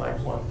chitinase 3-like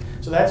 1.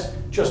 So that's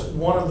just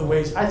one of the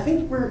ways. I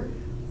think we're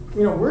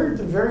at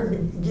the very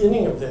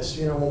beginning of this.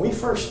 When we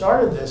first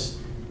started this,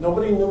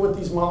 nobody knew what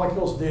these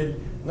molecules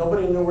did.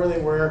 Nobody knew where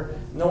they were.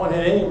 No one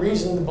had any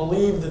reason to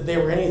believe that they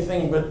were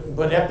anything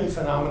but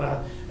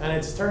epiphenomena. And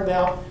it's turned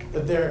out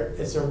that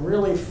it's a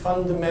really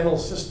fundamental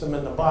system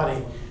in the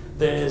body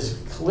that is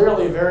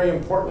clearly very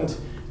important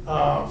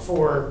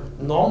for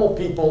normal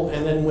people.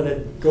 And then when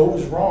it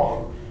goes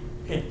wrong,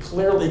 it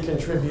clearly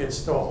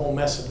contributes to a whole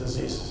mess of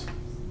diseases.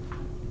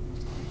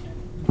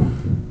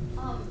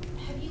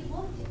 Have you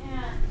looked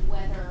at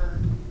whether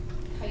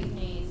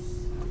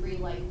chitinase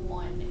 3-like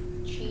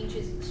 1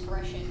 changes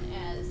expression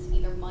as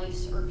either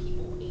mice or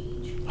people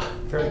age?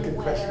 Very good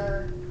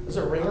question. Is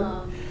it a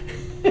ringer?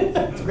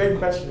 It's a great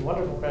question,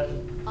 wonderful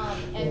question.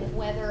 And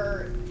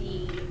whether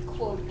the,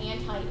 quote,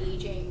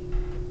 anti-aging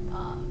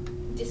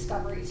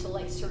discoveries, so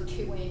like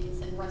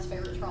sirtuins and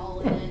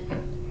resveratrol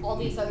and all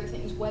these other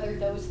things, whether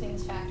those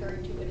things factor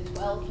into it as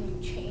well. Can you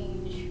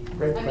change?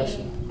 Great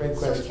question. Great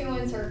question.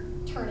 Sirtuins are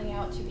turning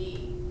out to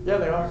be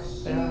they are.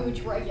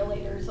 huge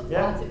regulators of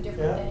lots of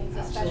different things,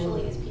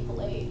 especially as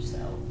people age.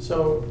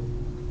 So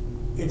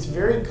it's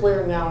very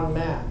clear now in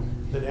man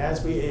that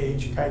as we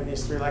age,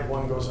 chitinase 3-like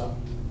 1 goes up.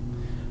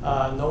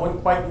 No one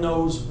quite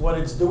knows what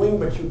it's doing,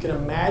 but you can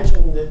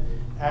imagine that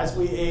as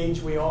we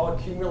age, we all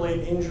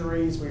accumulate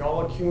injuries, we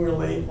all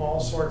accumulate all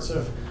sorts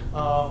of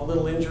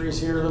little injuries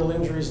here, little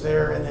injuries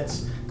there, and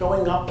it's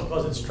going up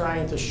because it's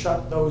trying to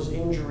shut those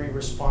injury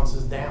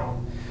responses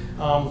down.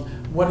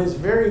 What is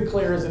very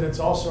clear is that it's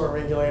also a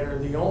regulator.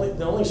 The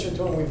only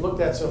sirtuin we've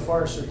looked at so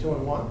far is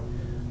sirtuin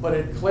 1, but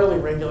it clearly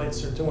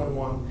regulates sirtuin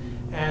 1.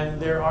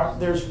 And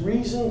there's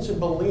reason to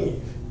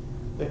believe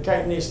that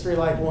chitinase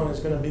 3-like 1 is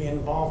going to be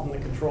involved in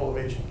the control of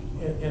aging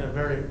in a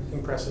very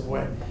impressive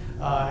way.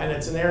 And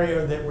it's an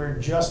area that we're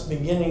just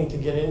beginning to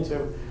get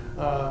into.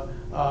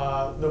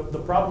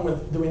 The problem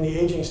with doing the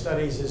aging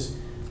studies is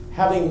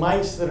having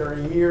mice that are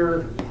a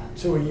year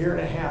to a year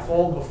and a half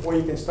old before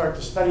you can start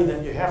to study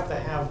them. You have to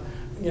have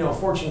a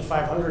Fortune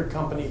 500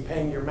 company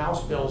paying your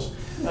mouse bills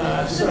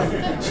so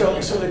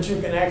that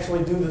you can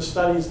actually do the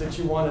studies that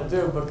you want to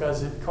do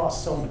because it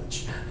costs so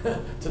much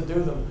to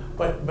do them.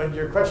 But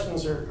your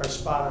questions are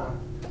spot on,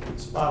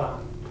 spot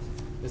on.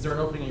 Is there an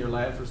opening in your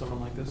lab for someone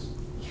like this?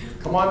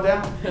 Come on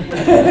down. Thank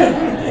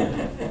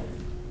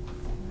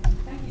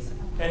you so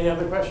much. Any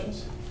other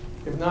questions?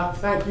 If not,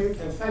 thank you,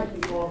 and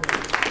thank you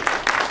all.